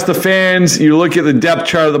the fans, you look at the depth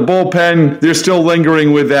chart of the bullpen, they're still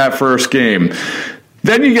lingering with that first game.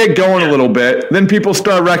 Then you get going a little bit. Then people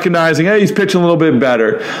start recognizing, hey, he's pitching a little bit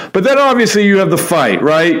better. But then obviously you have the fight,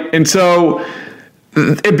 right? And so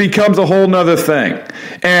it becomes a whole nother thing.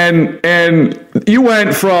 And you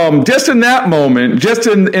went from, just in that moment, just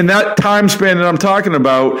in that time span that I'm talking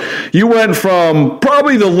about, you went from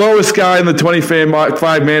probably the lowest guy in the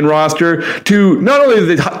 25-man roster to not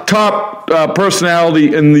only the top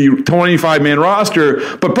personality in the 25-man roster,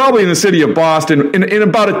 but probably in the city of Boston in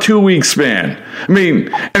about a 2-week span. I mean,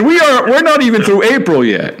 and we're not even through April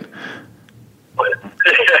yet.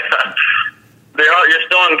 You're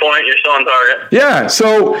still on point. You're still on target. Yeah,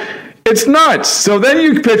 so it's nuts. So then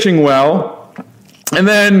you're pitching well, and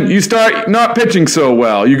then you start not pitching so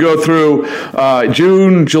well. You go through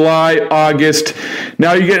June, July, August.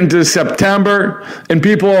 Now you get into September, and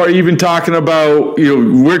people are even talking about,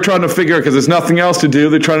 we're trying to figure out, because there's nothing else to do,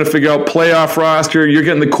 they're trying to figure out playoff roster. You're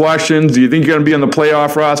getting the questions. Do you think you're going to be on the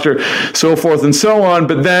playoff roster? So forth and so on.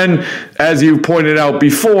 But then, as you pointed out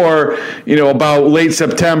before, about late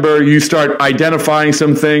September, you start identifying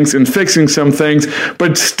some things and fixing some things.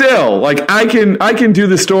 But still, like, I can do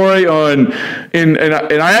the story and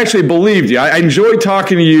I actually believed you. I enjoyed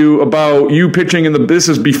talking to you about you pitching this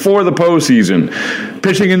is before the postseason,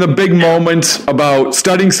 pitching in the big moments, about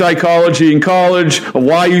studying psychology in college, of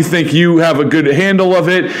why you think you have a good handle of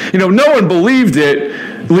it. No one believed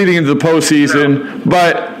it leading into the postseason,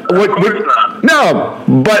 but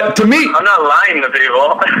to me, I'm not lying to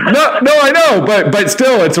people. no, I know, but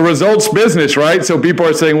still, it's a results business, right? So people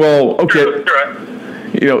are saying, well, okay. Correct.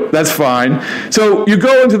 That's fine. So you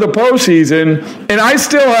go into the postseason, and I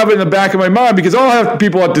still have it in the back of my mind, because all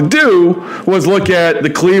people had to do was look at the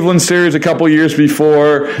Cleveland series a couple years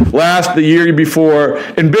before, the year before,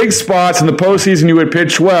 in big spots in the postseason you would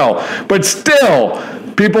pitch well. But still,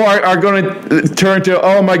 people are going to turn to,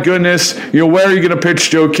 oh my goodness, where are you going to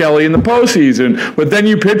pitch Joe Kelly in the postseason? But then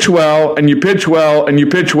you pitch well, and you pitch well, and you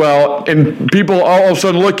pitch well, and people all of a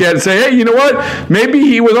sudden look at it and say, hey, you know what? Maybe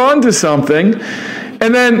he was on to something.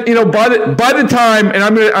 And then, by the time, and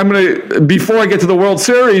I'm gonna before I get to the World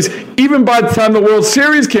Series, even by the time the World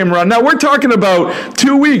Series came around, now we're talking about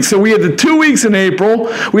 2 weeks. So we had the 2 weeks in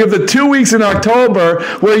April, we have the 2 weeks in October,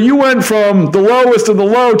 where you went from the lowest of the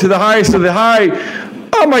low to the highest of the high.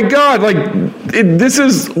 Oh my God! This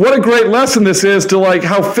is what a great lesson this is to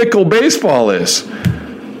how fickle baseball is.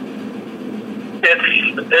 It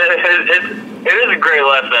is a great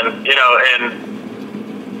lesson,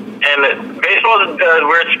 and baseball is a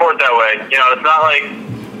weird sport that way. It's not like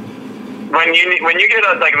when you get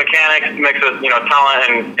mechanics mixed with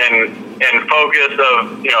talent and focus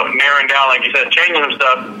of narrowing down, like you said, changing some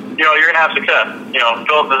stuff. You're gonna have success.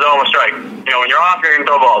 Fill up the zone with strike. When you're off, you're gonna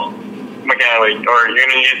throw balls mechanically, or you're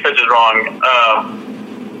gonna use pitches wrong.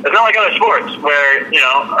 It's not like other sports where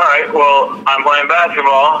all right, well, I'm playing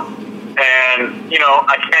basketball and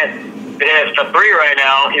I can't hit a three right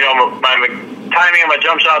now. My timing of my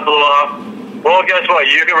jump shot's a little off. Well, guess what?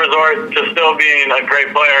 You can resort to still being a great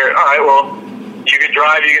player. All right, well, you could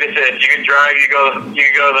drive, you could assist. You could drive, you go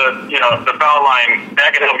the foul line.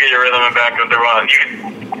 That can help get your rhythm and back up the run.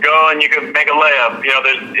 You could go and you could make a layup.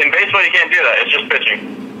 In baseball you can't do that. It's just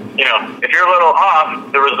pitching. If you're a little off,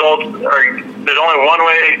 the results there's only one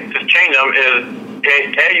way to change them is,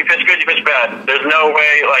 hey, you pitch good, you pitch bad. There's no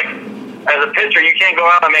way, as a pitcher, you can't go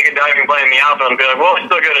out and make a diving play in the outfield and be like, well, we're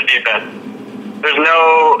still good at defense. There's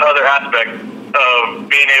no other aspect of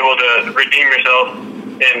being able to redeem yourself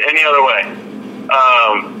in any other way.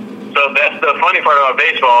 So that's the funny part about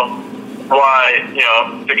baseball, why,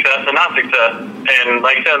 success and not success. And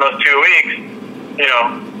like I said, in those 2 weeks,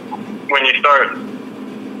 when you start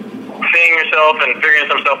seeing yourself and figuring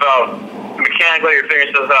some stuff out mechanically, you're figuring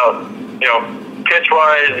stuff out,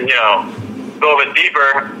 pitch-wise, a little bit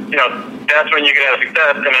deeper, that's when you can have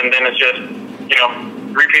success. And then it's just,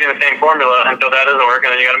 repeating the same formula until that doesn't work,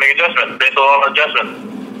 and then you got to make adjustments. Baseball, all adjustments.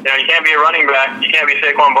 You can't be a running back. You can't be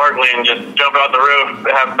Saquon Barkley and just jump out the roof,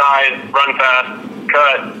 have size, run fast,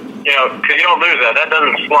 cut. Because you don't lose that. That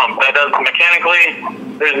doesn't slump. That doesn't mechanically.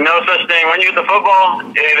 There's no such thing. When you get the football,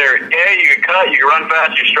 either you could cut, you could run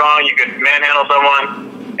fast, you're strong, you could manhandle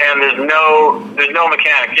someone, and there's no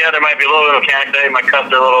mechanics. Yeah, there might be a little bit of mechanics. They might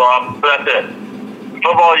cut their little off, but that's it.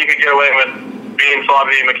 Football, you could get away with being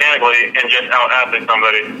sloppy mechanically and just out-athlete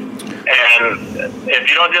somebody. And if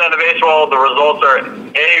you don't do that in baseball, the results are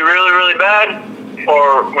A, really, really bad,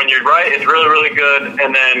 or when you're right, it's really, really good. And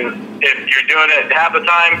then if you're doing it half the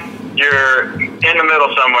time, you're in the middle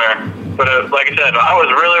somewhere. But like I said, I was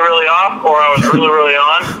really, really off, or I was really, really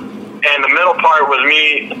on. And the middle part was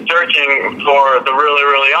me searching for the really,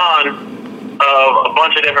 really on of a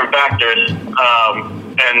bunch of different factors.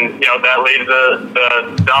 And, that leads to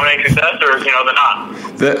the dominating success or, the not.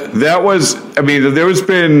 That was, there's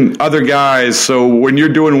been other guys, so when you're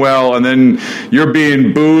doing well and then you're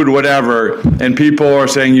being booed, whatever, and people are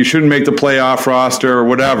saying you shouldn't make the playoff roster or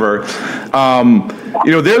whatever,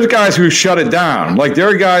 there's guys who shut it down. Like, there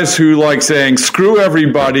are guys who like saying, screw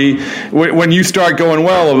everybody when you start going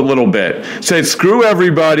well a little bit. Say, screw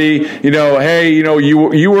everybody, hey,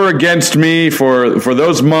 you were against me for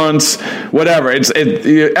those months, whatever.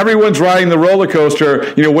 Everyone's riding the roller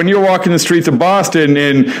coaster. When you're walking the streets of Boston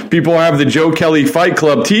and people have the Joe Kelly Fight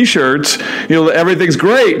Club T-shirts, everything's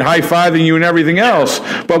great, high-fiving you and everything else.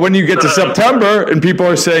 But when you get to September and people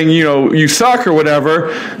are saying, you suck or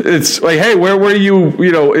whatever, it's like, hey, where were you?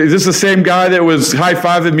 Is this the same guy that was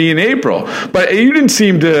high-fiving me in April? But you didn't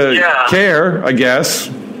seem to care, I guess.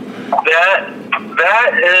 That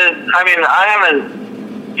is, I haven't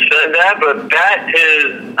said that, but that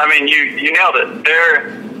is, you nailed it.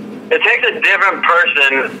 It takes a different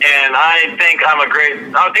person, and I think I'll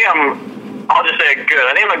just say good.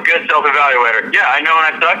 I think I'm a good self-evaluator. Yeah, I know when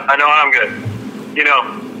I suck. I know when I'm good.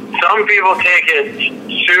 Some people take it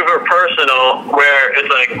super personal, where it's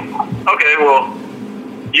like, okay, well,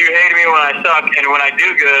 you hate me when I suck, and when I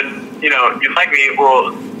do good, you like me.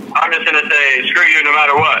 Well, I'm just gonna say, screw you, no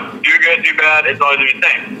matter what. Do good, do bad. It's always a good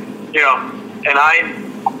thing. And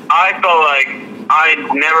I felt like I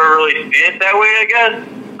never really see it that way, I guess.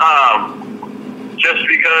 Just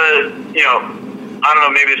because, I don't know,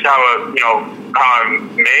 maybe it's how I'm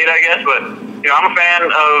made, I guess, but, I'm a fan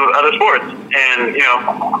of other sports, and,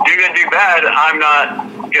 do good, do bad, I'm not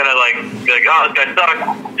gonna, be like, oh, this guy sucks,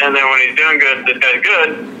 and then when he's doing good, this guy's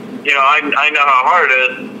good. I know how hard it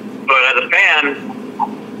is, but as a fan,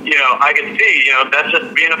 I can see, that's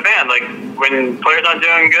just being a fan. Like, when players aren't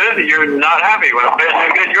doing good, you're not happy. When a player's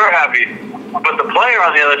doing good, you're happy. But the player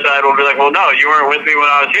on the other side will be like, well, no, you weren't with me when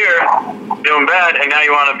I was here doing bad, and now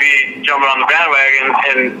you want to be jumping on the bandwagon,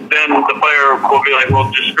 and then the player will be like,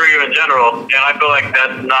 well, just screw you in general. And I feel like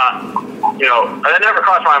that's not, that never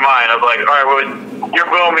crossed my mind of like, all right, well, you're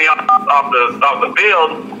booing me off the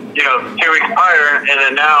field, 2 weeks prior, and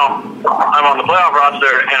then now I'm on the playoff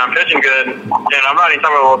roster, and I'm pitching good, and I'm not even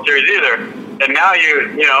talking about World Series either. And now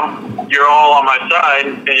you're all on my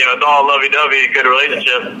side, and, it's all lovey-dovey, good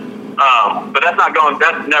relationship. But that's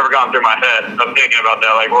never gone through my head of thinking about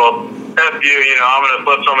that. Like, well, F you, I'm going to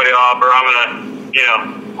flip somebody off, or I'm going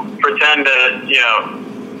to, pretend to,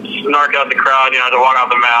 snark out the crowd, to walk off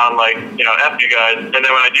the mound, like, F you guys. And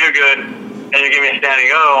then when I do good, and you give me a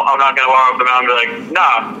standing O, I'm not going to walk off the mound and be like,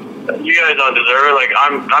 nah, you guys don't deserve it. Like,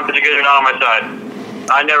 I'm pretty good, you're not on my side.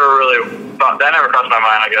 I never really thought, that never crossed my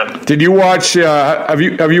mind, I guess. Did you watch, have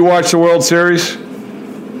you watched the World Series?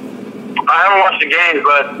 I haven't watched the games,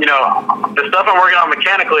 but, the stuff I'm working on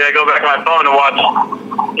mechanically, I go back on my phone and watch,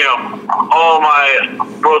 all my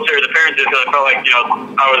World Series appearances, because I felt like,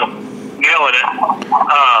 I was nailing it.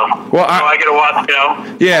 So I get to watch,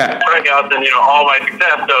 strikeouts and, all my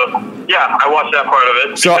success. So, yeah, I watched that part of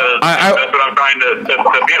it, so because that's what I'm trying to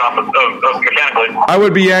feed off of mechanically. I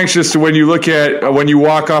would be anxious to, when you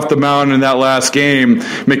walk off the mound in that last game,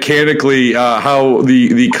 mechanically, how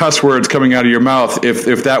the cuss words coming out of your mouth,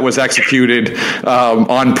 if that was executed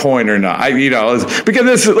on point or not.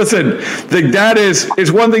 Because that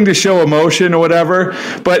is one thing to show emotion or whatever,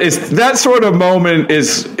 but that sort of moment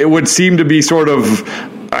it would seem to be sort of,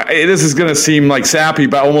 this is going to seem like sappy,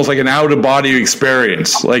 but almost like an out-of-body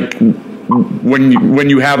experience, like when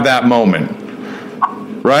you have that moment,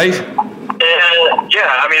 right?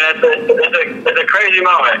 It's a crazy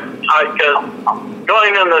moment, because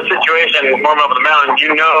going in the situation, warming up the mound,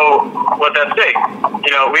 you know what's at stake.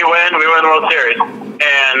 We win the World Series,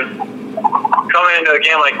 and coming into a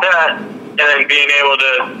game like that, and then being able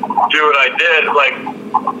to do what I did, like,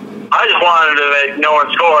 I just wanted to make no one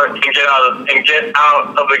score and get out of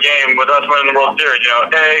the game with us winning the World Series.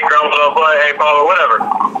 Hey, Grumble don't play, hey, Paul, whatever.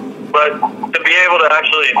 But to be able to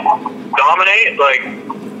actually dominate,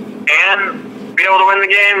 and be able to win the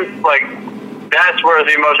game, that's where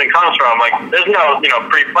the emotion comes from. Like, there's no,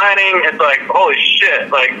 pre-planning. It's like, holy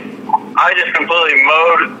shit, like, I just completely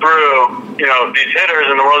mowed through, you know, these hitters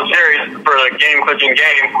in the World Series for a game-clinching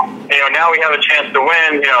game. And, you know, now we have a chance to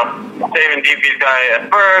win, you know, saving DP's guy at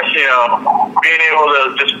first, you know, being able to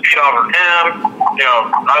just feed off of him. You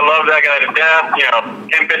know, I love that guy to death. You know,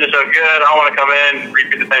 him pitching so good. I want to come in,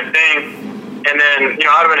 repeat the same thing. And then, you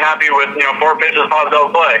know, I'd have been happy with, you know, 4 pitches,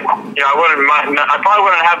 positive play. You know, I probably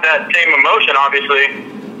wouldn't have that same emotion, obviously,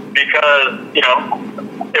 because, you know,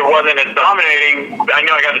 it wasn't as dominating. I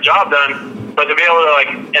knew I got the job done, but to be able to,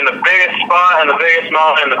 like, in the biggest spot and the biggest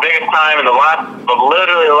moment and the biggest time in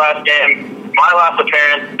literally the last game, my last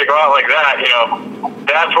appearance, to go out like that, you know,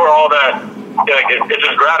 that's where all that, like, it's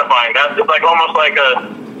just gratifying. That's like almost like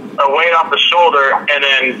a weight off the shoulder, and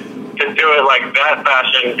then to do it like that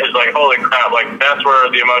fashion is like, holy crap, like, that's where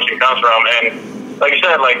the emotion comes from. And like you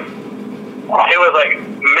said, like, it was like,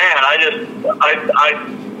 man, I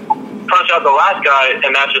punched out the last guy,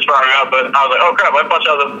 and that's just firing up. But I was like, oh crap, I punched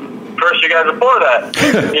out the first 2 guys before that,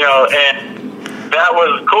 you know, and that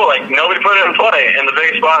was cool. Like, nobody put it in play in the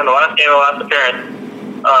big spot in the last game, the last appearance.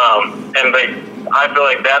 And like, I feel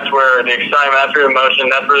like that's where the excitement, that's where the emotion,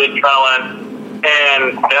 that's where the adrenaline,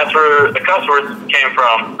 and that's where the cuss words came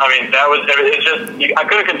from. I mean, it's just, I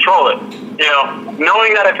couldn't control it. You know,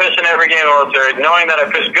 knowing that I pitched in every game of World Series, knowing that I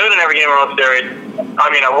pitched good in every game of World Series, I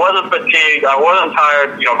mean, I wasn't fatigued, I wasn't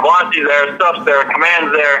tired, you know, Velocity's there, stuff's there,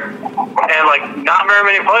 command's there, and, like, not very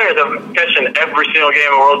many players have pitched in every single game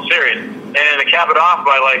of World Series. And then to cap it off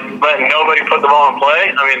by, like, letting nobody put the ball in play,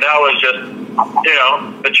 I mean, that was just, you know,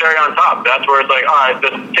 the cherry on top. That's where it's like, all right,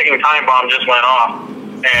 this ticking time bomb just went off.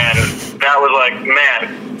 And that was like,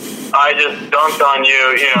 man, I just dunked on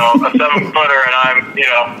you, you know, a 7-footer, and I'm, you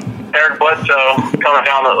know, Eric Bledsoe coming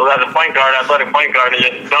down as a point guard, athletic point guard, and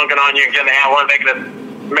just dunking on you and getting the hand one,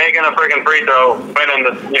 making a freaking free throw, winning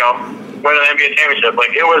the NBA championship.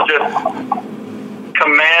 Like, it was just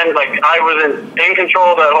command. Like, I was in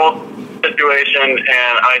control of that whole situation,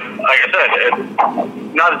 and like I said,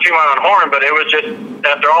 not to toot my own horn, but it was just,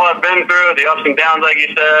 after all I've been through, the ups and downs, like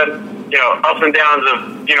you said, you know, ups and downs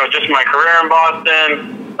of, you know, just my career in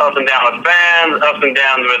Boston, ups and downs with fans, ups and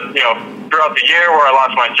downs with, you know, throughout the year where I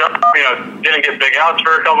lost my job, you know, didn't get big outs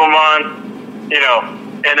for a couple months, you know,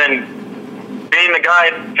 and then being the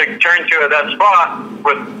guy to turn to at that spot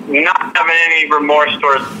with not having any remorse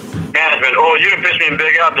towards management. Oh, you didn't pitch me in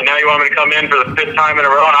big outs, and now you want me to come in for the 5th time in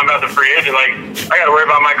a row, and I'm about to free agent. Like, I got to worry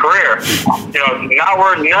about my career. You know,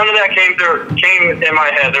 none of that came in my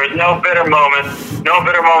head. There was no bitter moments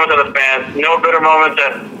of the fans, no bitter moments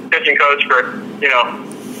at pitching coach for, you know,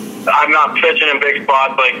 I'm not pitching in big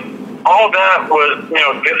spots. Like, all that was, you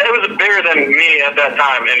know, it was bigger than me at that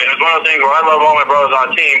time, and it was one of those things where I love all my brothers on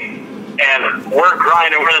the team, and we're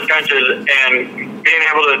grinding, we're in the trenches, and being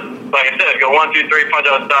able to, like I said, go 1, 2, 3, punch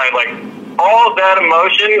outside, like, all of that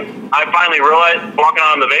emotion, I finally realized walking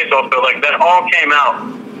on the baseball field, like, that all came out.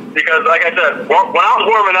 Because, like I said, when I was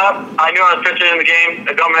warming up, I knew I was pitching in the game,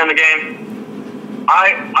 coming in the game.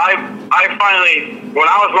 I finally, when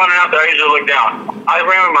I was running out there, I usually look down. I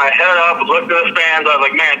ran with my head up, looked at the stands, I was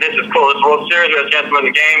like, man, this is cool, this is World Series, we have a chance to win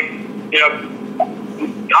the game. You know,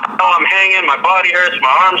 I know I'm hanging, my body hurts,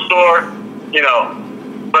 my arm's sore, you know,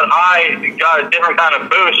 but I got a different kind of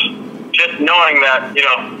boost just knowing that, you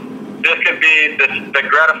know, this could be the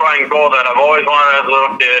gratifying goal that I've always wanted as a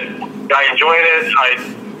little kid. I enjoyed it. I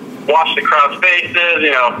watched the crowd's faces,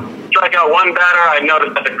 you know, strike out one batter, I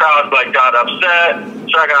noticed that the crowd, like, got upset.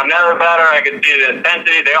 Strike out another batter, I could see the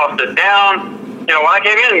intensity, they all stood down. You know, when I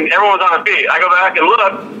came in, everyone was on their feet. I go back and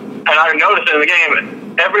look, and I noticed it in the game.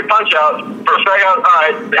 Every punch out, first strikeout, all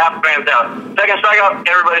right, half the fans out. Second strikeout,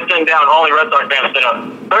 everybody's sitting down, only Red Sox fans sit up.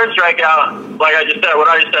 Third strikeout, like I just said,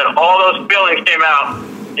 all those feelings came out,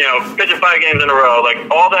 you know, pitching 5 games in a row, like,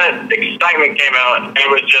 all that excitement came out, and it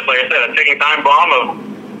was just, like I said, a ticking time bomb of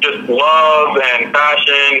just love and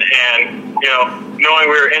passion and, you know, knowing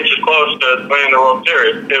we were inches close to winning the World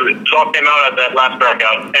Series. It all came out at that last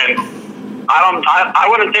strikeout, and I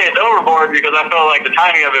wouldn't say it's overboard because I felt like the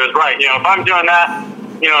timing of it was right. You know, if I'm doing that,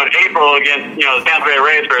 you know, in April against, you know, the Tampa Bay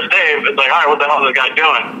Rays for a save, it's like, all right, what the hell is this guy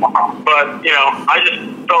doing? But, you know, I just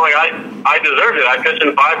felt like I deserved it. I pitched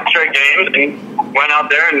in 5 straight games and went out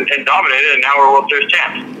there and dominated, and now we're World Series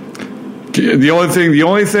champs. The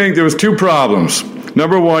only thing, there was 2 problems.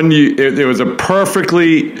 Number one, it was a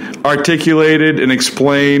perfectly articulated and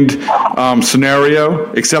explained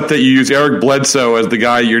scenario, except that you use Eric Bledsoe as the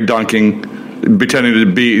guy you're dunking, pretending to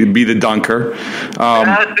be the dunker.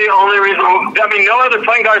 That's the only reason. I mean, no other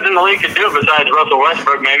point guards in the league could do it besides Russell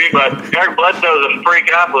Westbrook, maybe, but Eric Bledsoe is a freak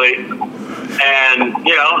athlete. And,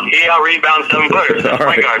 he out-rebounds 7-footers.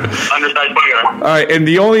 Point guard, undersized point guard. All right, and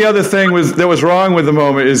the only other thing that was wrong with the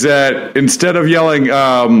moment is that instead of yelling,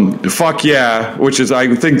 fuck yeah, which is,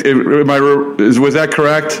 I think, was that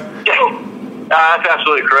correct? Yeah. That's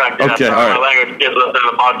absolutely correct. Okay, all right. My language kids listen to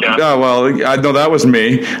the podcast. Oh, well, I know that was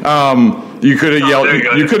me. You could have yelled.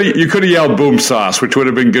 You could have yelled "boom sauce," which would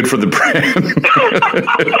have been good for the brand.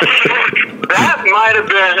 That might have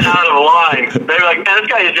been out of line. They were like, "Man, this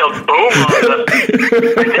guy just yelled boom."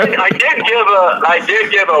 I did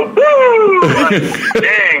give a woo. Like,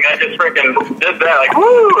 dang, I just freaking did that. Like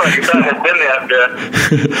woo. Like it's been there.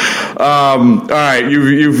 All right,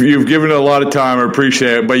 you've given it a lot of time. I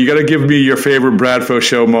appreciate it, but you got to give me your favorite Bradfo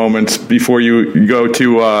Show moments before you go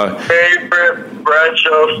to favorite Brad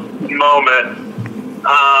Show moment.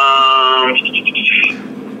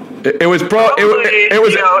 It was it's my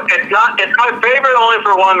favorite only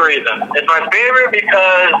for one reason. It's my favorite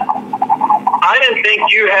because I didn't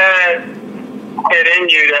think you had it in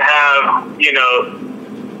you to have,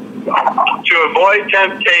 to avoid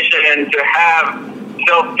temptation and to have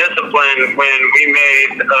self-discipline when we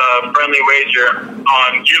made a friendly wager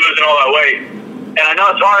on you losing all that weight. And I know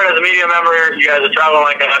it's hard as a media member. You guys are traveling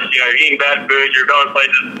like us. You're eating bad food. You're going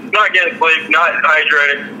places, not getting sleep, not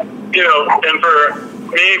hydrated. And for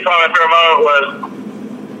me, probably my favorite moment was,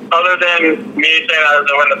 other than me saying I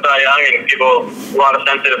was going to win the Cy Young and people, a lot of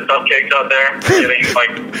sensitive cupcakes out there, getting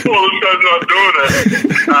like, this guy's not doing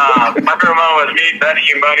it. My favorite moment was me betting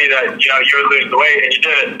you money that, you would lose the weight, and you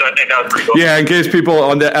did it. So I think that was pretty cool. Yeah, in case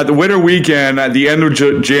people, at the Winter Weekend, at the end of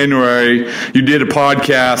January, you did a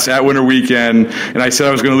podcast at Winter Weekend, and I said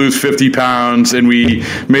I was going to lose 50 pounds, and we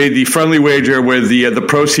made the friendly wager with the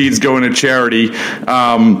proceeds going to charity,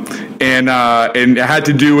 and I had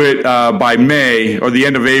to do it by May or the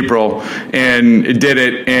end of April, and it did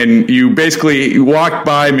it. And you basically walked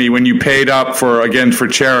by me when you paid up for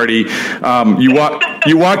charity.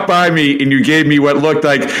 You walked by me and you gave me what looked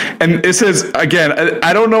like. And this is, again,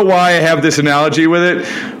 I don't know why I have this analogy with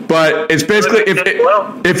it, but it's basically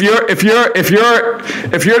if you're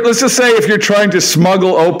let's just say if you're trying to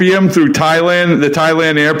smuggle opium through the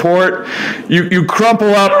Thailand airport, you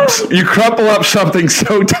crumple up something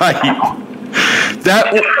so tight.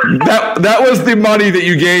 That was the money that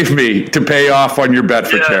you gave me to pay off on your bet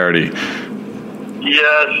for charity.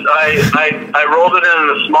 Yes, I rolled it in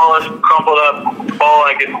the smallest crumpled up ball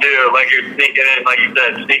I could do. Like you're sneaking in, like you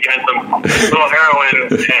said, sneaking in some little heroin,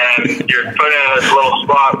 and you're putting in this little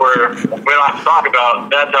spot where we don't have to talk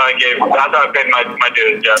about. That's how I paid my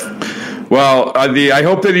dues, Jeff. Well, I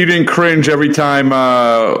hope that you didn't cringe every time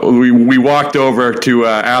we walked over to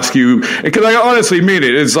ask you, because I honestly mean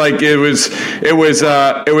it. It's like it was.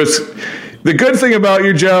 The good thing about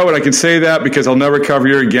you, Joe, and I can say that because I'll never cover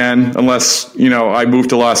you again unless, I move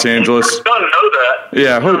to Los Angeles. I don't know that.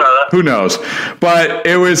 Yeah, who knows? But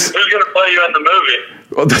it was... Who's going to play you in the movie?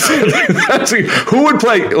 Who would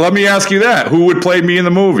play... Let me ask you that. Who would play me in the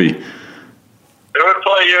movie? Who would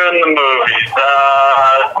play you in the movie?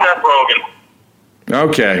 Seth Rogen.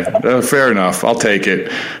 Okay, fair enough. I'll take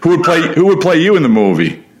it. Who would play you in the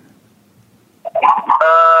movie?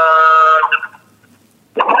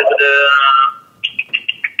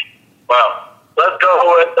 Well, let's go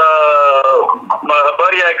with my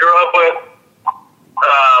buddy I grew up with,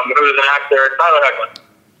 who's an actor, Tyler Hoechlin.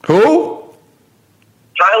 Who?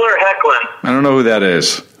 Tyler Hoechlin. I don't know who that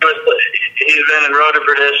is. He's been in Road to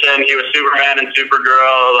Perdition. He was Superman and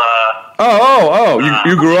Supergirl.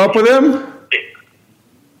 You grew up with him?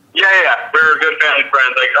 Yeah. We're good family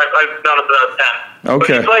friends. I've known him since I was 10.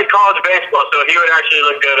 Okay. But he played college baseball, so he would actually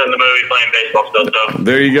look good in the movie playing baseball still. So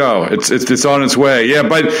there you go. It's on its way. Yeah,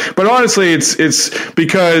 but honestly, it's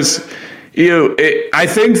because I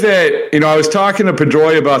think that I was talking to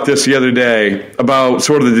Pedroia about this the other day about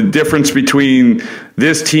sort of the difference between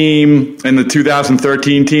this team and the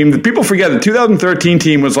 2013 team. People forget the 2013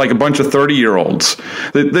 team was like a bunch of 30-year-olds.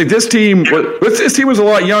 This team was a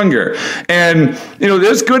lot younger, and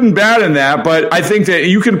there's good and bad in that. But I think that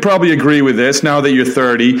you can probably agree with this now that you're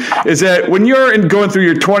 30. Is that when you're going through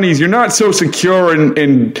your 20s, you're not so secure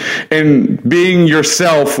in being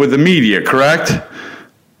yourself with the media, correct?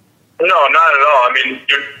 No, not at all. I mean,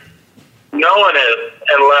 no one is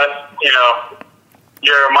unless,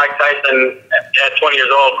 you're Mike Tyson at 20 years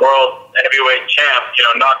old, world heavyweight champ,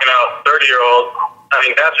 knocking out 30-year-olds, I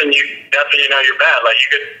mean, that's when you know you're bad. Like, you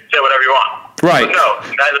could say whatever you want. Right. But no,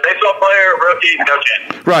 as a baseball player, rookie, no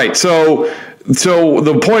chance. Right. So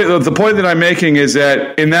the point that I'm making is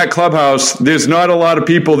that in that clubhouse, there's not a lot of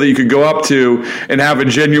people that you could go up to and have a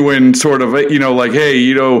genuine sort of, like,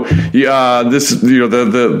 hey, this,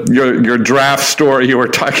 your draft story you were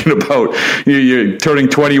talking about, you're turning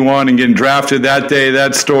 21 and getting drafted that day,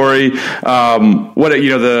 that story,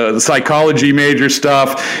 the psychology major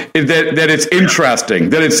stuff, that it's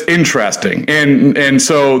interesting, and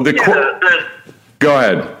so go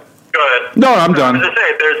ahead. No, I'm done. As I say,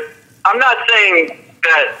 I'm not saying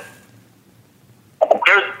that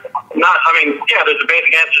there's not, there's a basic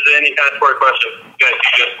answer to any kind of sport question. That you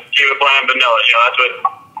just keep it bland vanilla. That's what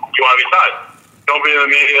you want to be taught. Don't be in the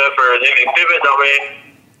media for anything stupid. Don't be.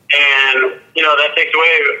 And, that takes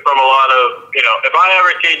away from a lot of, if I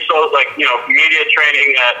ever teach, media training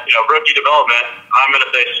at, rookie development, I'm going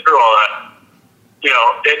to say screw all that.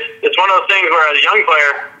 It's one of those things where as a young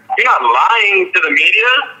player, you're not lying to the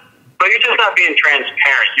media, but you're just not being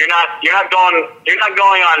transparent. You're not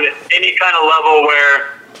going on any kind of level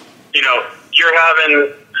where, you're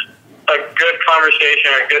having a good conversation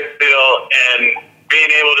or a good feel and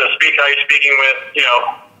being able to speak how you're speaking with,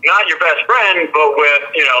 not your best friend, but with,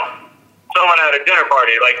 someone at a dinner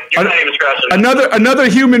party. Like, you're not even scratching. Another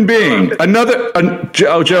human being. Another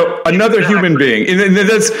human being. And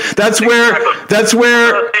that's where. One of those things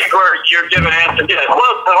where you're giving an answer. Yeah,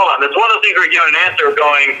 hold on. It's one of those things where you're giving an answer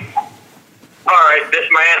going, all right, this is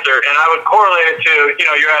my answer. And I would correlate it to,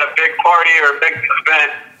 you're at a big party or a big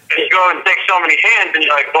event, and you go and take so many hands, and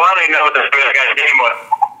you're like, well, I don't even know what this guy's name was.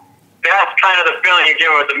 That's kind of the feeling you're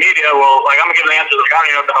giving with the media. Well, like, I'm going to give an answer, like, I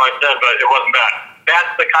don't even know what the hell I said, but it wasn't bad.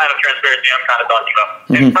 That's the kind of transparency I'm kind of talking about.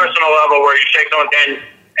 In personal level, where you shake someone's hand,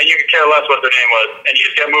 and you can care less what their name was, and you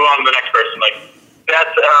just move on to the next person. Like,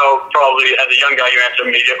 that's how probably, as a young guy, you answer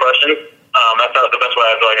media questions. That's the best way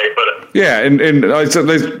I feel like I can put it. Yeah, and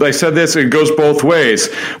I said this, it goes both ways.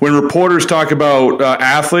 When reporters talk about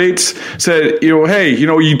athletes, said, hey,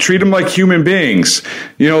 you treat them like human beings.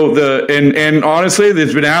 And honestly,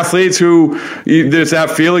 there's been athletes who, there's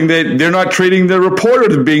that feeling that they're not treating the reporter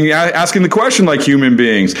asking the question like human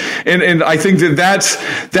beings. And I think that's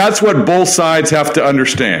what both sides have to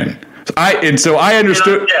understand. I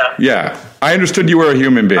understood. I understood you were a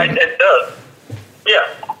human being. It does. Yeah.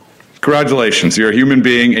 Congratulations. You're a human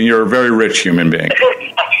being, and you're a very rich human being.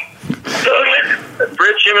 Rich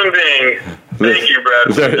human being. Thank you,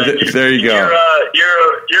 Brad. There you go.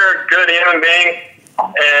 You're a good human being,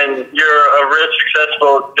 and you're a rich,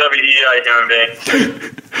 successful WEI human being.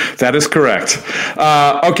 That is correct.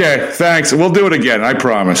 Okay, thanks. We'll do it again, I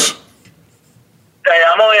promise. Hey,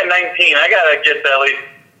 I'm only at 19. I got to get to at least,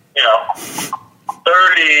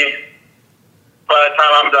 30 by the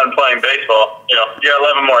time I'm done playing baseball. You got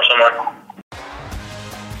 11 more somewhere.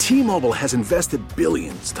 T-Mobile has invested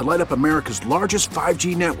billions to light up America's largest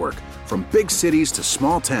 5G network, from big cities to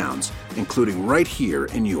small towns, including right here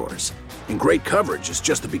in yours. And great coverage is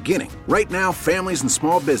just the beginning. Right now, families and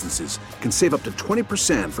small businesses can save up to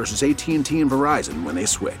 20% versus AT&T and Verizon when they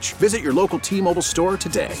switch. Visit your local T-Mobile store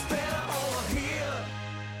today.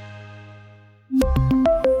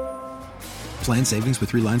 Plan savings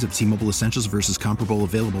with 3 lines of T-Mobile Essentials versus comparable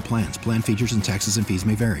available plans. Plan features and taxes and fees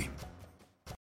may vary.